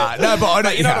all out. No,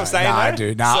 but you know what I'm saying, I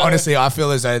do. Honestly, I feel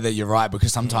as though that you're right,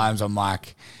 because sometimes I'm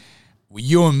like,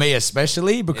 you and me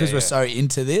especially, because we're so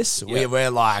into this, we're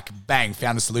like, bang,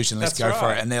 found a solution, let's go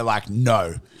for it. And they're like,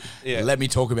 no, let me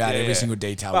talk about every single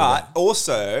detail. But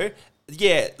also,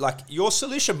 like, your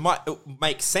solution might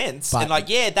make sense, but and like,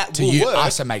 that will work.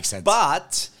 Us, it makes sense.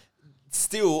 But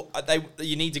still,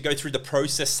 you need to go through the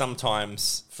process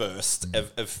sometimes first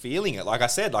of feeling it. Like I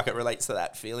said, like, it relates to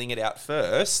that, feeling it out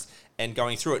first and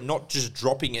going through it, not just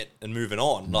dropping it and moving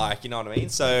on. Like, you know what I mean?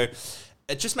 So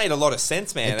it just made a lot of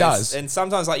sense, man. It does. And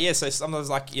sometimes, like, so sometimes,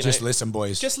 like, you know. Just listen,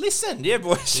 boys. Just listen. Yeah,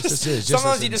 boys. Sometimes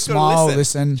listen. you just got to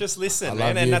listen. Just listen,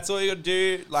 man. And that's all you got to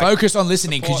do. Like, focus on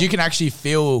listening, because you can actually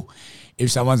feel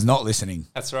if someone's not listening.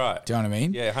 That's right. Do you know what I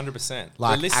mean? Yeah, 100%.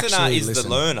 Like, the listener is listen. the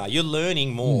learner. You're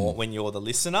learning more when you're the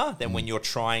listener than when you're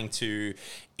trying to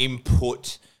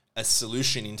input a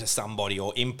solution into somebody,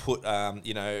 or input,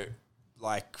 you know,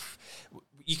 like,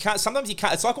 you can't. Sometimes you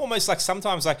can't. It's like almost like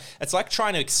sometimes like it's like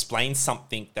trying to explain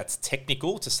something that's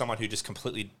technical to someone who just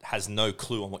completely has no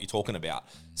clue on what you're talking about.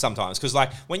 Sometimes, because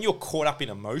like when you're caught up in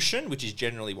emotion, which is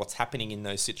generally what's happening in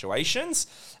those situations,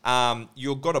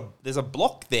 there's a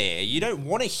block there. You don't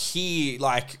want to hear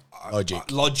like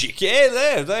logic.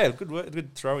 Yeah, there. Good word,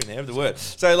 good throw in there of the word.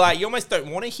 So like you almost don't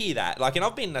want to hear that. Like, and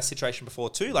I've been in that situation before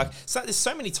too. Like, there's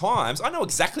so many times I know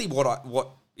exactly what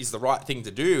is the right thing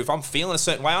to do. If I'm feeling a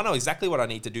certain way, I know exactly what I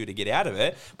need to do to get out of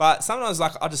it. But sometimes,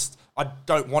 like, I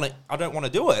don't want to. I don't want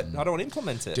to do it. I don't want to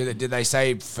implement it. Did they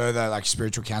say further, like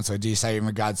spiritual counselor? Do you say in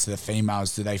regards to the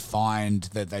females, do they find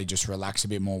that they just relax a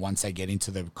bit more once they get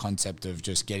into the concept of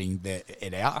just getting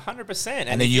it out? 100%.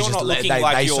 And then you're not looking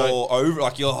like you're over,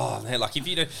 like you're like if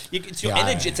you don't, it's your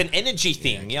energy. It's an energy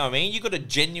thing. You know what I mean? You got to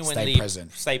genuinely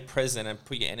stay present and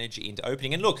put your energy into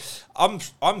opening. And look,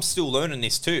 I'm still learning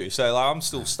this too. So like, I'm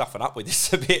still stuffing up with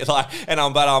this a bit. Like,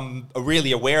 but I'm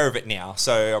really aware of it now.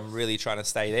 So I'm really trying to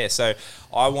stay there. So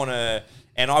I want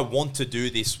to do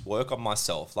this work on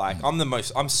myself. Like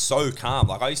I'm so calm.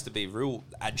 Like I used to be real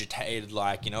agitated,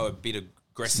 like, you know, a bit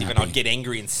aggressive, and I'd get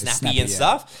angry and snappy and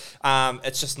stuff.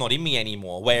 It's just not in me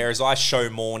anymore. Whereas I show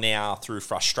more now through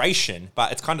frustration,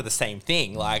 but it's kind of the same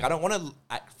thing. Like I don't want to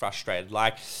act frustrated.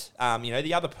 Like, you know,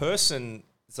 the other person's,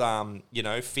 you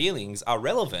know, feelings are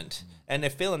relevant. And they're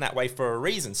feeling that way for a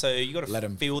reason. So you got to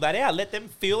feel that out. Let them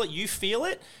feel it. You feel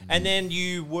it. And then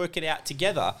you work it out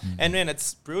together. And then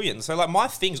it's brilliant. So like my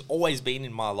thing's always been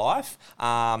in my life.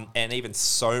 And even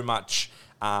so much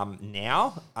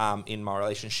now in my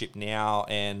relationship now,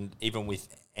 and even with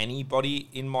anybody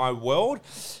in my world,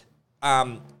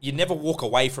 you never walk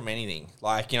away from anything.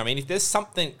 Like, you know what I mean? If there's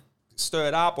something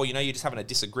stirred up, or, you know, you're just having a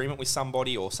disagreement with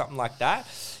somebody or something like that,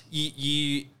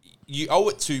 you owe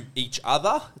it to each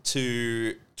other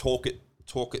to talk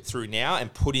it through now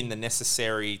and put in the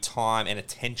necessary time and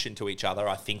attention to each other,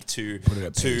 I think, to put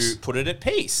it at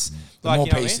peace. The like, more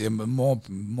you know peace, I mean? the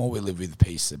more we live with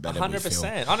peace, the better 100%. We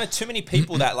feel. I know too many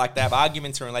people that like they have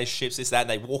arguments in relationships, this, that, and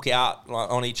they walk out like,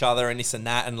 on each other and this and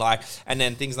that, and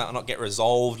then things not get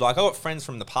resolved. Like I got friends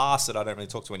from the past that I don't really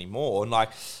talk to anymore, and like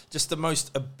just the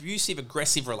most abusive,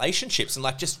 aggressive relationships, and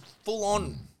like just full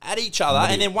on at each other,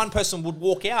 and then one person would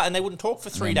walk out and they wouldn't talk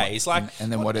for 3 days. Like,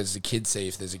 and then what does the kid see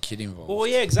if there's a kid involved? Well,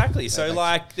 yeah, exactly. So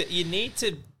like you need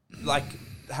to like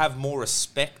have more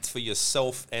respect for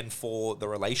yourself and for the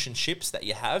relationships that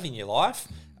you have in your life,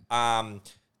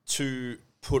 to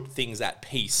put things at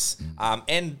peace,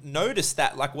 and notice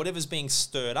that like whatever's being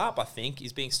stirred up, I think,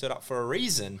 is being stirred up for a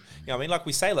reason. You know what I mean? Like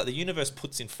we say, like the universe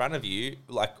puts in front of you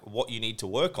like what you need to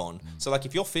work on. So like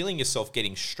if you're feeling yourself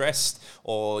getting stressed,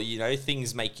 or, you know,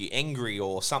 things make you angry,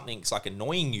 or something's like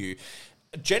annoying you,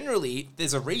 generally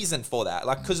there's a reason for that.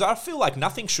 Like, because I feel like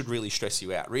nothing should really stress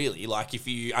you out, really. Like if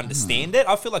you understand it,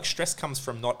 I feel like stress comes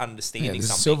from not understanding there's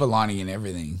something. Silver lining in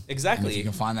everything. Exactly. And if you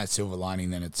can find that silver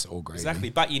lining, then it's all great. Exactly.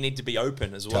 But you need to be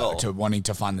open as well to wanting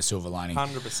to find the silver lining.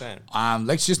 100%.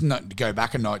 Let's just go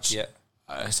back a notch. Yeah.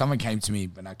 Someone came to me,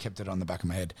 and I kept it on the back of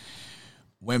my head.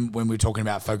 When we were talking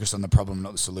about focus on the problem,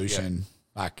 not the solution. Yeah.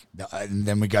 Like, and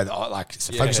then we go,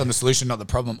 focus on the solution, not the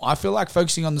problem. I feel like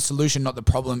focusing on the solution, not the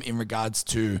problem, in regards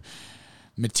to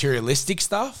materialistic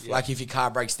stuff. Yeah. Like if your car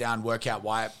breaks down, work out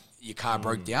why your car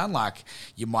broke down. Like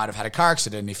you might have had a car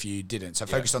accident if you didn't. So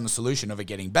focus on the solution of it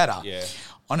getting better. Yeah.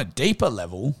 On a deeper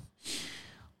level,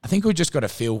 I think we just got to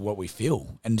feel what we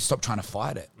feel and stop trying to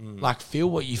fight it. Like feel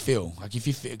what you feel. Like if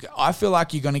you feel, I feel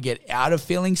like you're going to get out of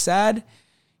feeling sad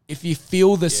if you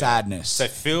feel the sadness. So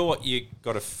feel what you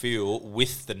got to feel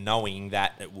with the knowing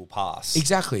that it will pass.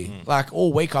 Exactly. Like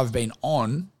all week I've been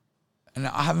on, and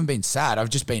I haven't been sad. I've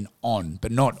just been on,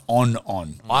 but not on.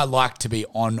 I like to be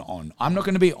on. I'm not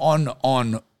going to be on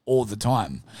all the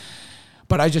time.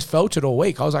 But I just felt it all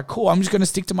week. I was like, cool, I'm just going to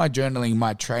stick to my journaling,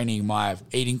 my training, my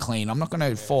eating clean. I'm not going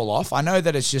to fall off. I know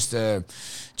that it's just a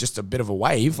bit of a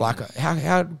wave. Like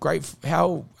how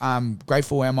grateful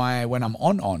am I when I'm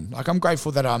on? Like I'm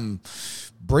grateful that I'm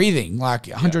breathing. Like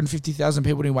 150,000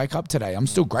 people didn't wake up today. I'm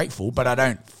still grateful, but I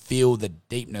don't feel the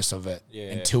deepness of it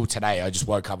until today. I just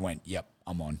woke up and went, yep,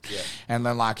 I'm on. Yeah. And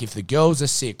then like if the girls are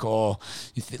sick, or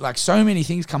like so many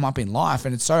things come up in life,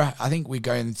 and it's so, I think we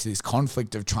go into this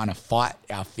conflict of trying to fight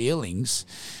our feelings,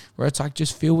 where it's like,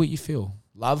 just feel what you feel.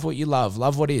 Love what you love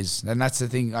what is. And that's the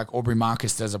thing. Like Aubrey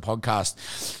Marcus does a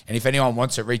podcast, and if anyone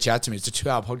wants to reach out to me, it's a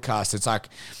 2-hour podcast. It's like,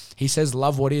 he says,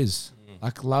 love what is.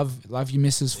 Like love your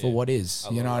missus for what is.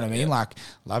 You know what I mean? Yeah. Like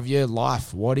love your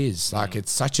life, what is. Like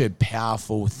it's such a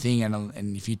powerful thing,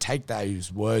 and if you take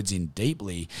those words in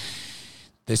deeply,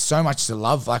 there's so much to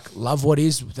love. Like love what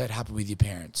is that happened with your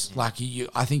parents. Like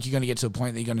I think you're going to get to a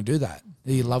point that you're going to do that.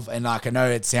 that you love, and like I know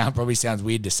it probably sounds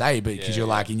weird to say, but because you're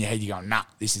like in your head, you're going, nah,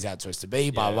 this is how it's supposed to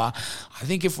be, blah, blah. I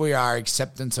think if we are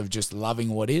acceptance of just loving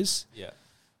what is,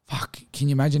 fuck, can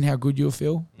you imagine how good you'll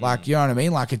feel? Like, you know what I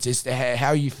mean? Like, it's just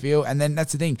how you feel. And then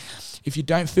that's the thing. If you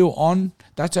don't feel on,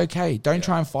 that's okay. Don't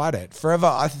try and fight it. Forever,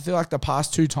 I feel like the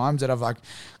past 2 times that I've like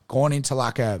gone into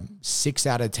like a 6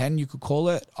 out of 10, you could call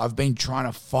it, I've been trying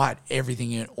to fight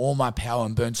everything in all my power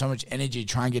and burn so much energy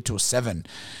to try and get to a 7.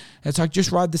 It's like,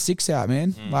 just ride the 6 out,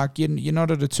 man. Like, you're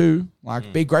not at a 2.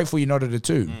 Like, be grateful you're not at a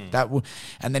 2.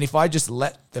 And then if I just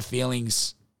let the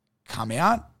feelings come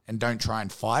out and don't try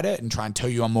and fight it and try and tell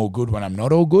you I'm all good when I'm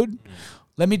not all good,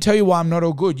 let me tell you why I'm not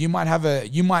all good. You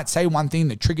might say one thing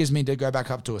that triggers me to go back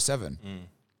up to a 7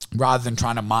 rather than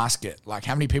trying to mask it. Like,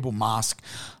 how many people mask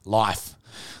life?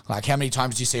 Like, how many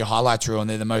times do you see a highlight reel and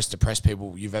they're the most depressed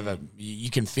people you've ever... You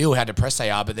can feel how depressed they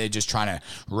are, but they're just trying to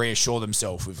reassure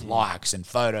themselves with likes and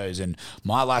photos and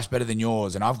my life's better than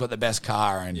yours and I've got the best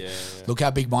car and look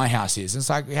how big my house is. And it's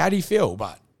like, how do you feel?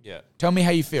 But tell me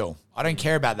how you feel. I don't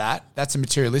care about that. That's a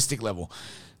materialistic level.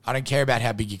 I don't care about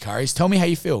how big your car is. Tell me how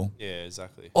you feel. Yeah,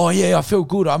 exactly. Oh, yeah, I feel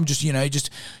good. I'm just, you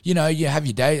have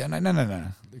your day. No.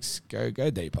 Let's go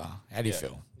deeper. How do you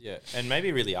feel? Yeah, and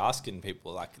maybe really asking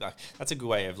people, like that's a good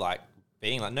way of like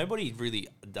being like, nobody really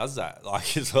does that,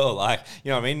 like, as well. Like,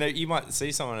 you know what I mean? You might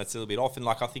see someone that's a little bit off, and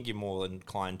like I think you're more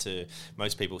inclined to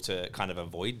most people to kind of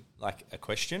avoid like a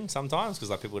question sometimes because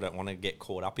like people don't want to get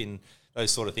caught up in those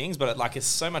sort of things. But like, it's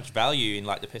so much value in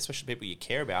like especially people you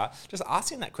care about, just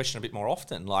asking that question a bit more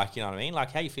often. Like, you know what I mean?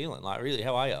 Like, how you feeling? Like, really,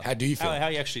 how are you? How do you feel? How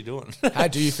are you actually doing? How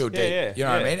do you feel deep? You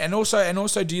know what I mean? And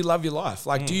also, do you love your life?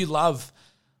 Like, do you love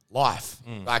life?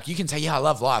 Like, you can say, yeah, I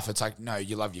love life. It's like, no,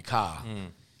 you love your car.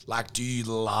 Like, do you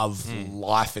love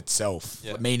life itself?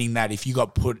 Meaning that if you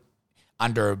got put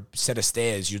under a set of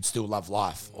stairs, you'd still love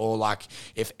life. Or like,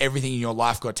 if everything in your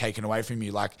life got taken away from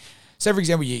you, like, say for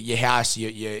example, your house, your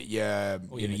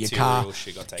car,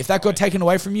 if that got taken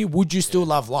away from you, would you still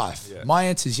love life? Yeah. My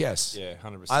answer is yes. Yeah,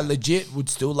 100%. I legit would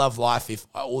still love life if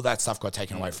all that stuff got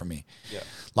taken away from me. Yeah.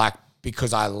 Like,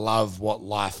 because I love what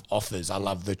life offers. I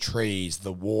love the trees,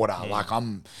 the water. Like,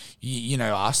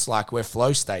 us, like, we're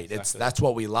flow state. Exactly. That's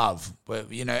what we love.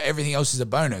 But, everything else is a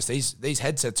bonus. These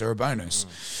headsets are a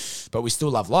bonus. But we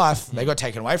still love life. They got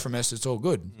taken away from us. It's all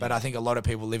good. But I think a lot of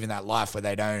people live in that life where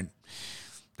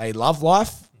they love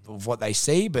life of what they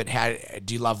see, but how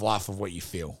do you love life of what you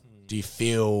feel? Do you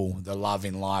feel the love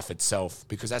in life itself?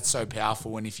 Because that's so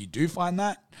powerful. And if you do find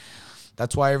that,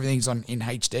 that's why everything's in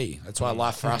HD. That's why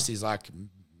life for us is like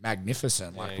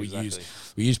magnificent. Like, we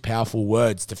use powerful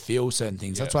words to feel certain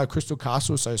things. That's why Crystal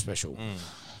Castle is so special.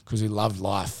 Because we loved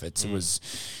life.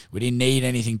 We didn't need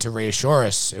anything to reassure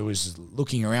us. It was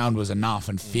looking around was enough,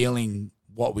 and feeling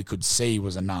what we could see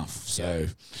was enough. So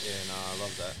I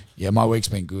love that. Yeah, my week's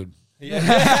been good. Yeah.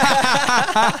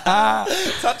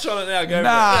 Touch on it now. Go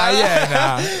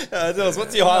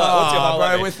what's your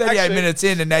highlight? Bro, we're 38 minutes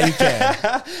in and now you can.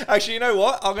 Actually, you know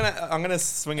what? I'm gonna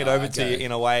swing it over to you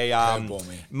in a way. I'm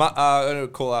gonna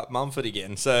call up Mumford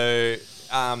again. So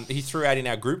he threw out in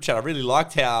our group chat. I really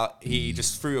liked how he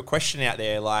just threw a question out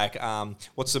there, like,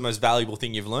 what's the most valuable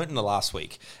thing you've learned in the last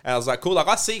week? And I was like, cool. Like,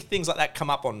 I see things like that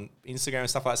come up on Instagram and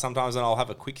stuff like that sometimes, and I'll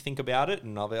have a quick think about it,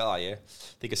 and I'll be, oh yeah,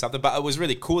 think of something. But it was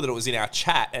really cool that it was in our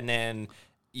chat, and then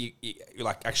you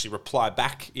like actually reply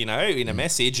back, in a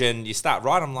message, and you start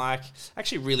writing. I'm like,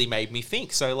 actually really made me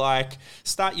think. So like,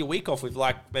 start your week off with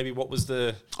like, maybe what was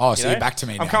the... Oh, so you're back to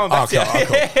me now. I'm coming back to you.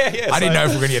 Cool. I didn't know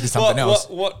if we were going to get to something else.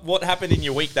 What happened in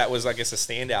your week that was, I guess, a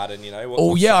standout, and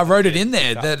I wrote it in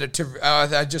there.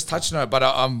 I just touched on it, but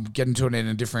I'm getting to it in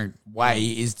a different way,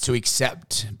 is to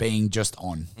accept being just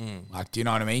on. Like, do you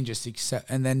know what I mean? Just accept,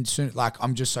 and then soon, like,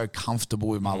 I'm just so comfortable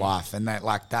with my life, and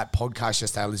that podcast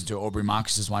yesterday I listened to, Aubrey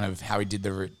Marcus is one of how he did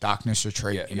the darkness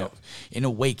retreat. In a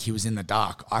week he was in the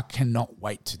dark. I cannot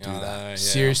wait to do that.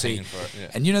 Seriously.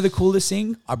 And the coolest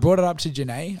thing, I brought it up to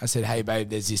Janae. I said, hey babe,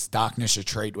 there's this darkness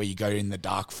retreat where you go in the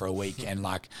dark for a week, and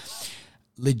like,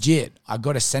 legit, I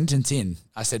got a sentence in.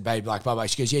 I said, babe, like, bye-bye.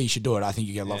 She goes, yeah, you should do it. I think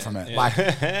you get a lot from it. Yeah. Like,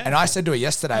 and I said to her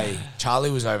yesterday, Charlie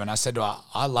was over, and I said to her,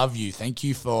 I love you. Thank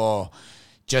you for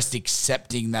just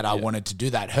accepting that I wanted to do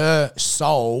that. Her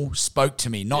soul spoke to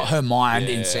me, not her mind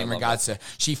in regards to,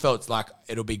 she felt like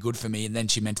it'll be good for me. And then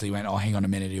she mentally went, oh, hang on a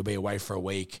minute, you'll be away for a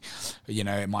week.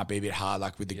 It might be a bit hard,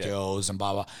 like with the girls and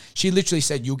blah, blah. She literally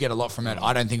said, you'll get a lot from it.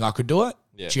 I don't think I could do it.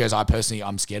 Yeah. She goes,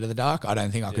 I'm scared of the dark. I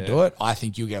don't think I could do it. I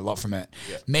think you'll get a lot from it.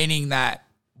 Yeah. Meaning that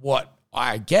what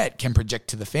I get can project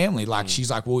to the family. Like she's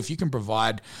like, well, if you can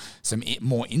provide some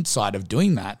more insight of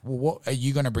doing that, well, what are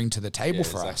you going to bring to the table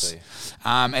for us?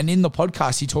 And in the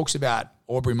podcast, he talks about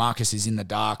Aubrey Marcus is in the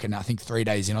dark, and I think 3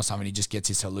 days in or something, he just gets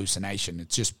this hallucination.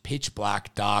 It's just pitch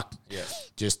black, dark. Yeah.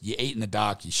 Just you eat in the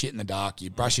dark, you shit in the dark, you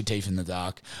brush your teeth in the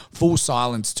dark, full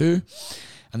silence too.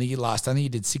 I think he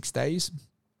did 6 days.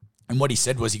 And what he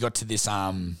said was he got to this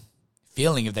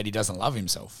feeling of that he doesn't love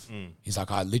himself. He's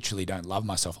like, I literally don't love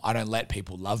myself. I don't let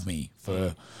people love me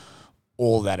for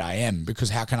all that I am,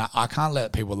 because how can I can't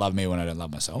let people love me when I don't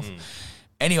love myself.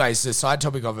 Anyways, the side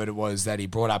topic of it was that he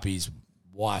brought up his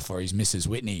wife, or his Mrs.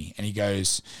 Whitney, and he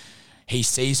goes, he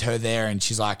sees her there and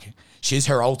she's like, she's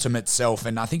her ultimate self.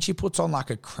 And I think she puts on like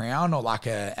a crown or like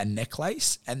a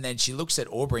necklace, and then she looks at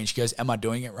Aubrey and she goes, am I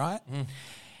doing it right?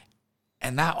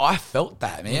 And that, I felt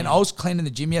that, man. I was cleaning the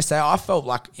gym yesterday. I felt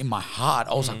like in my heart,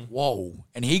 I was like, whoa.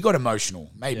 And he got emotional,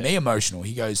 made me emotional.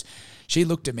 He goes, she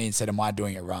looked at me and said, am I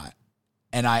doing it right?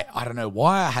 And I don't know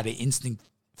why, I had an instinct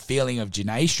feeling of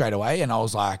Janae straight away. And I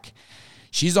was like,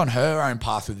 she's on her own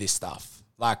path with this stuff.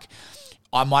 Like,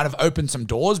 I might have opened some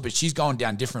doors, but she's going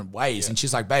down different ways. And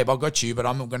she's like, babe, I got you, but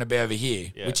I'm going to be over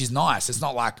here, which is nice. It's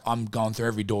not like I'm going through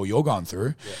every door you're going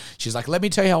through. She's like, let me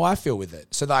tell you how I feel with it.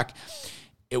 So like,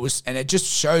 it was, and it just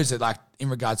shows that like in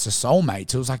regards to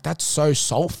soulmates, it was like, that's so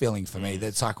soul feeling for me.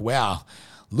 That's like, wow,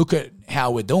 look at how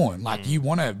we're doing. Like you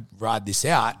want to ride this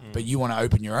out, but you want to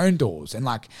open your own doors. And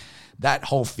like that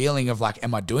whole feeling of like,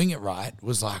 am I doing it right?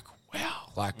 Was like,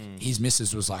 wow. Like his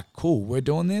missus was like, cool, we're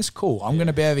doing this. Cool. I'm going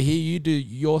to be over here. You do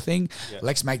your thing.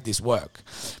 Let's make this work.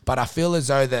 But I feel as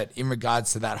though that in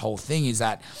regards to that whole thing is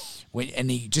that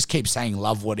and he just keeps saying,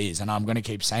 love what is. And I'm going to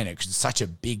keep saying it because it's such a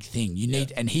big thing. You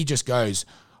need, and he just goes,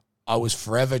 I was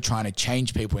forever trying to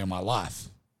change people in my life.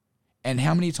 And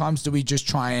how many times do we just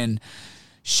try and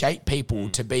shape people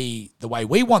to be the way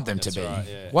we want them to be?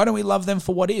 Right, Why don't we love them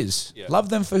for what is? Love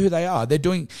them for who they are. They're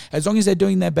doing, as long as they're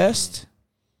doing their best,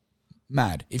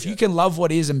 mad. If you can love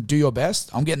what is and do your best,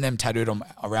 I'm getting them tattooed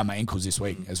around my ankles this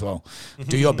week as well.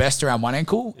 Do your best around one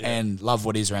ankle and love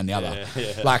what is around the other.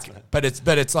 Like, but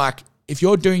it's like, if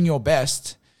you're doing your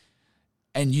best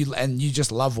and you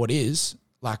just love what is,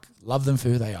 like, love them for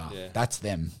who they are. That's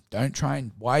them. Don't try and,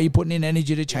 why are you putting in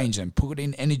energy to change them? Put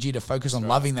in energy to focus on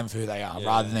loving them for who they are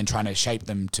rather than trying to shape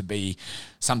them to be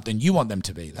something you want them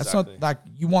to be. That's not like,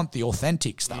 you want the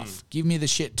authentic stuff. Give me the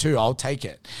shit too. I'll take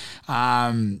it.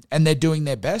 And they're doing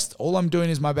their best. All I'm doing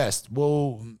is my best.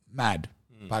 Well, mad.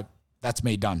 Like, that's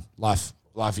me done. Life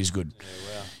is good.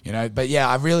 You know, but yeah,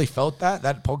 I really felt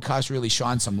that podcast really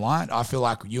shined some light. I feel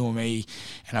like you and me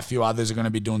and a few others are going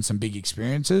to be doing some big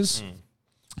experiences.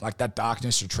 Like that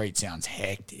darkness retreat sounds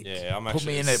hectic. Yeah, I'm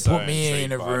actually put me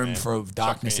in a room for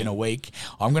darkness in a week.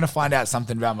 I'm gonna find out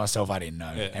something about myself I didn't know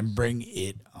and bring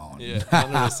it on. Yeah,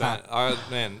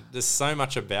 100%. Man, there's so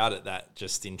much about it that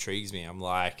just intrigues me. I'm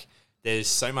like, there's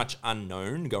so much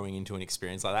unknown going into an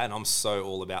experience like that, and I'm so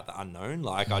all about the unknown.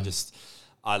 Like,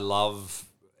 I love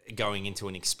going into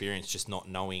an experience just not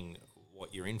knowing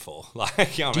what you're in for.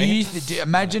 Like, you know what I mean?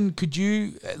 Imagine? Could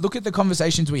you look at the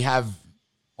conversations we have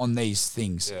on these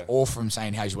things, all from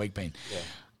saying, how's your week been?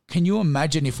 Can you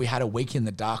imagine if we had a week in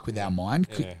the dark with our mind?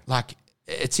 Like,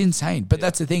 it's insane. But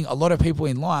that's the thing. A lot of people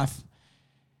in life,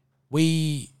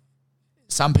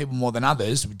 some people more than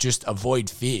others, just avoid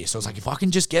fear. So it's like, if I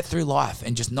can just get through life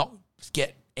and just not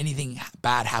get anything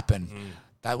bad happen,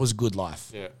 that was good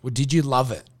life. Well, did you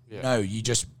love it? No, you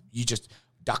just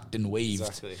ducked and weaved.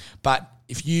 Exactly. But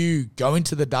if you go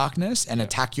into the darkness and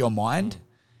attack your mind,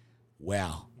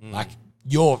 wow. Like,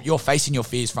 you're facing your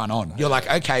fears front on. You're like,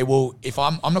 okay, well, if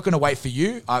I'm not going to wait for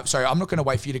you. I'm not going to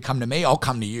wait for you to come to me. I'll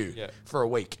come to you for a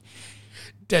week.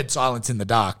 Dead silence in the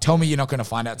dark. Tell me you're not going to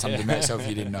find out something about yourself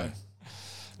you didn't know.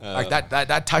 Like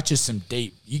that touches some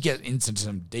deep. You get into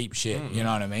some deep shit. You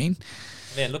know what I mean?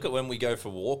 Man, look at when we go for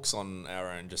walks on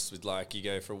our own. Just with like, you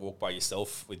go for a walk by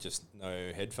yourself with just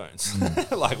no headphones.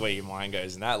 Like, where your mind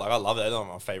goes and that. Like, I love that. They're one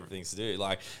of my favorite things to do.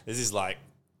 Like, this is like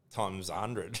times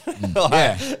 100.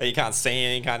 You can't see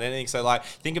anything, can't do anything. So like,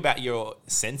 think about your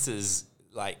senses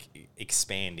like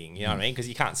expanding, you know what I mean? Because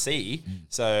you can't see.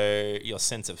 So your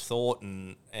sense of thought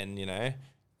and you know,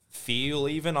 feel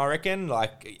even, I reckon,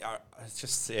 like, it's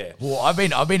just, Well, I've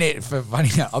been eating, for funny,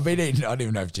 I don't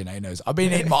even know if Janae knows. I've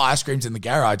been eating my ice creams in the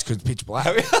garage because it's pitch black.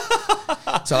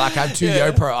 So like, I had 2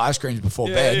 YoPro ice creams before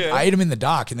bed. I ate them in the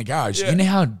dark in the garage. You know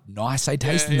how nice they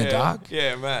taste in the dark?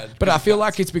 Yeah, man. But I feel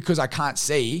like it's because I can't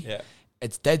see.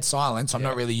 it's dead silence. I'm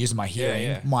not really using my hearing.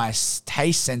 yeah. My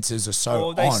taste senses are so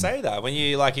Well, they on. say that when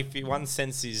you like, if one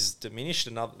sense is diminished,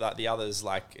 another that the others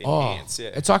like enhance.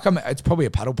 Yeah, It's like it's probably a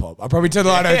paddle pop. I probably tell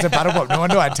you I know it's a paddle pop. No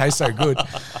wonder I taste so good.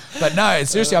 But no,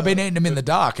 seriously, I've been eating them in the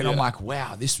dark, and I'm like,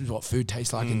 wow, this is what food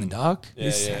tastes like in the dark.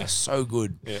 This is so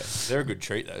good. yeah, they're a good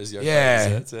treat. Those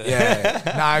Yeah,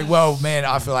 yeah. No, well, man,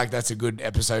 I feel like that's a good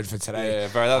episode for today. Yeah,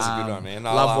 bro, that was a good one, man.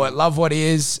 Love what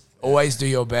is. Always do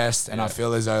your best, and I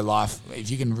feel as though life, if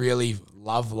you can really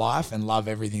love life and love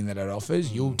everything that it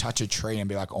offers, you'll touch a tree and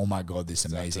be like, oh my God, this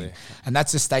is amazing. And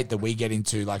that's the state that we get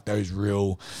into, like those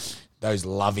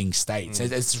loving states.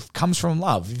 It comes from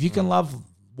love. If you can love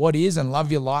what is and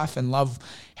love your life and love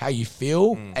how you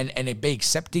feel and it be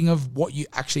accepting of what you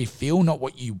actually feel, not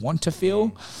what you want to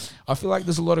feel, I feel like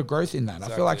there's a lot of growth in that.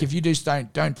 Exactly. I feel like if you just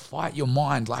don't fight your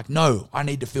mind like, no, I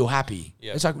need to feel happy.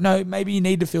 Yep. It's like, no, maybe you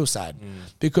need to feel sad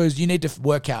because you need to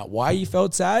work out why you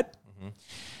felt sad.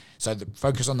 So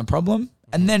focus on the problem,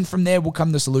 and then from there will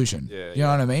come the solution. You know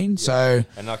what I mean? Yeah. So,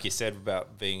 and like you said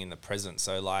about being in the present,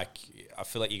 so like I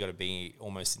feel like you got to be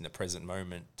almost in the present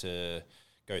moment to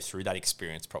go through that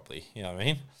experience properly. You know what I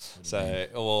mean? So,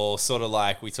 or sort of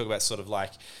like we talk about sort of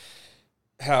like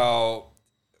how,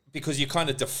 because you're kind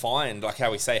of defined, like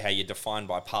how we say how you're defined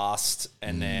by past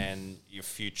and then your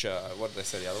future. What did they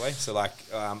say the other way? So like,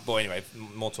 well, anyway,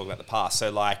 more talk about the past. So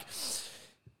like,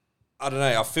 I don't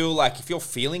know. I feel like if you're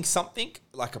feeling something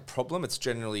like a problem, it's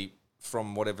generally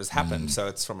from whatever's happened. So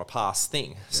it's from a past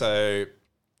thing. Yeah. So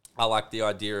I like the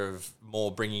idea of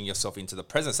more bringing yourself into the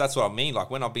present. So that's what I mean. Like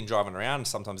when I've been driving around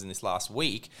sometimes in this last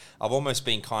week, I've almost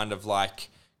been kind of like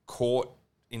caught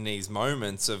in these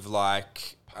moments of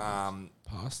like,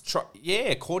 past?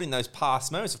 Caught in those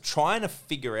past moments of trying to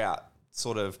figure out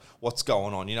sort of what's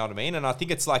going on. You know what I mean? And I think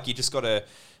it's like you just got to,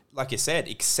 like you said,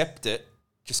 accept it.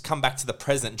 Just come back to the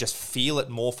present and just feel it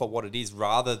more for what it is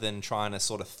rather than trying to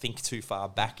sort of think too far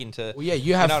back into... Well,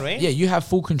 you know what I mean? Yeah, you have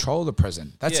full control of the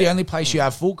present. That's the only place you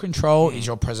have full control is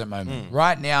your present moment.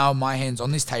 Right now, my hand's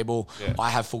on this table. I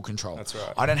have full control. That's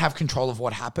right. I don't have control of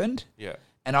what happened. Yeah.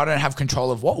 And I don't have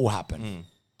control of what will happen.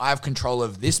 I have control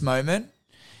of this moment.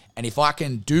 And if I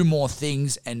can do more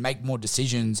things and make more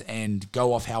decisions and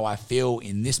go off how I feel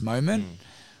in this moment...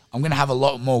 I'm going to have a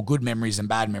lot more good memories than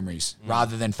bad memories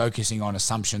rather than focusing on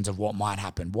assumptions of what might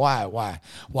happen. Why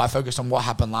focus on what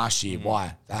happened last year?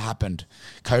 Why? That happened.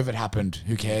 COVID happened.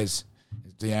 Who cares?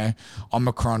 You know,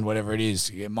 Omicron, whatever it is,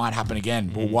 it might happen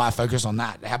again. Well, why focus on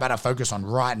that? How about I focus on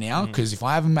right now? Because if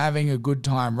I'm having a good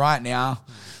time right now,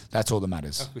 that's all that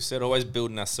matters. Like we said, always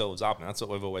building ourselves up, and that's what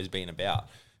we've always been about.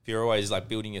 If you're always like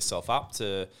building yourself up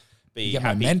to... be happy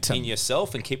momentum in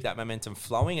yourself and keep that momentum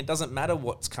flowing. It doesn't matter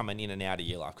what's coming in and out of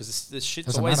your life because this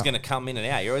shit's always going to come in and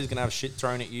out. You're always going to have shit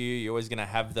thrown at you. You're always going to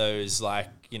have those like,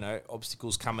 you know,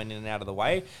 obstacles coming in and out of the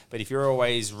way. But if you're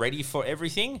always ready for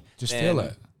everything, just feel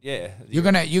it. Yeah. You're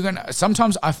gonna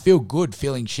sometimes I feel good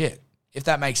feeling shit. If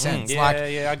that makes sense.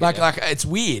 I get like it's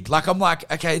weird. Like I'm like,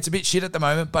 okay, it's a bit shit at the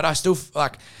moment, but I still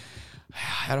like,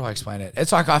 how do I explain it?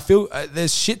 It's like I feel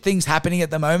there's shit things happening at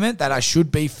the moment that I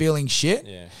should be feeling shit.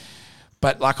 Yeah.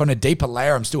 But like on a deeper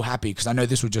layer, I'm still happy because I know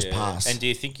this will just pass. And do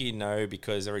you think you know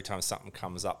because every time something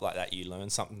comes up like that, you learn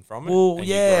something from it? Well,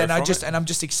 and I'm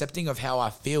just accepting of how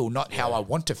I feel, not how I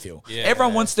want to feel. Yeah.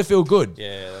 Everyone wants to feel good.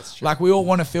 Yeah, that's true. Like we all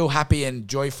want to feel happy and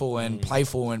joyful and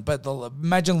playful, but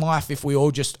imagine life if we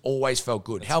all just always felt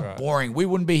good. That's how boring. We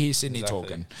wouldn't be here sitting here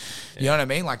talking. Yeah. You know what I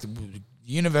mean? Like the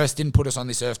universe didn't put us on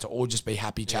this earth to all just be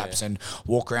happy chaps and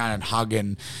walk around and hug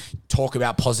and talk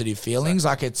about positive feelings.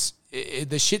 Like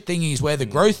the shit thing is where the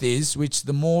growth is, which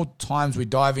the more times we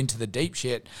dive into the deep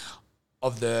shit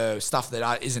of the stuff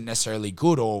that isn't necessarily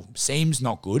good or seems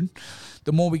not good,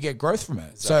 the more we get growth from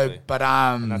it. Exactly. So, but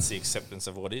and that's the acceptance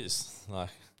of what is.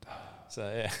 Like, so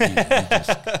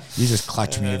you just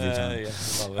clutch me every time.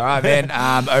 All right,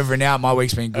 man. Over and out. My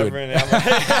week's been good. Over and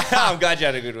out. I'm glad you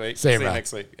had a good week. See you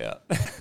next week. Yeah.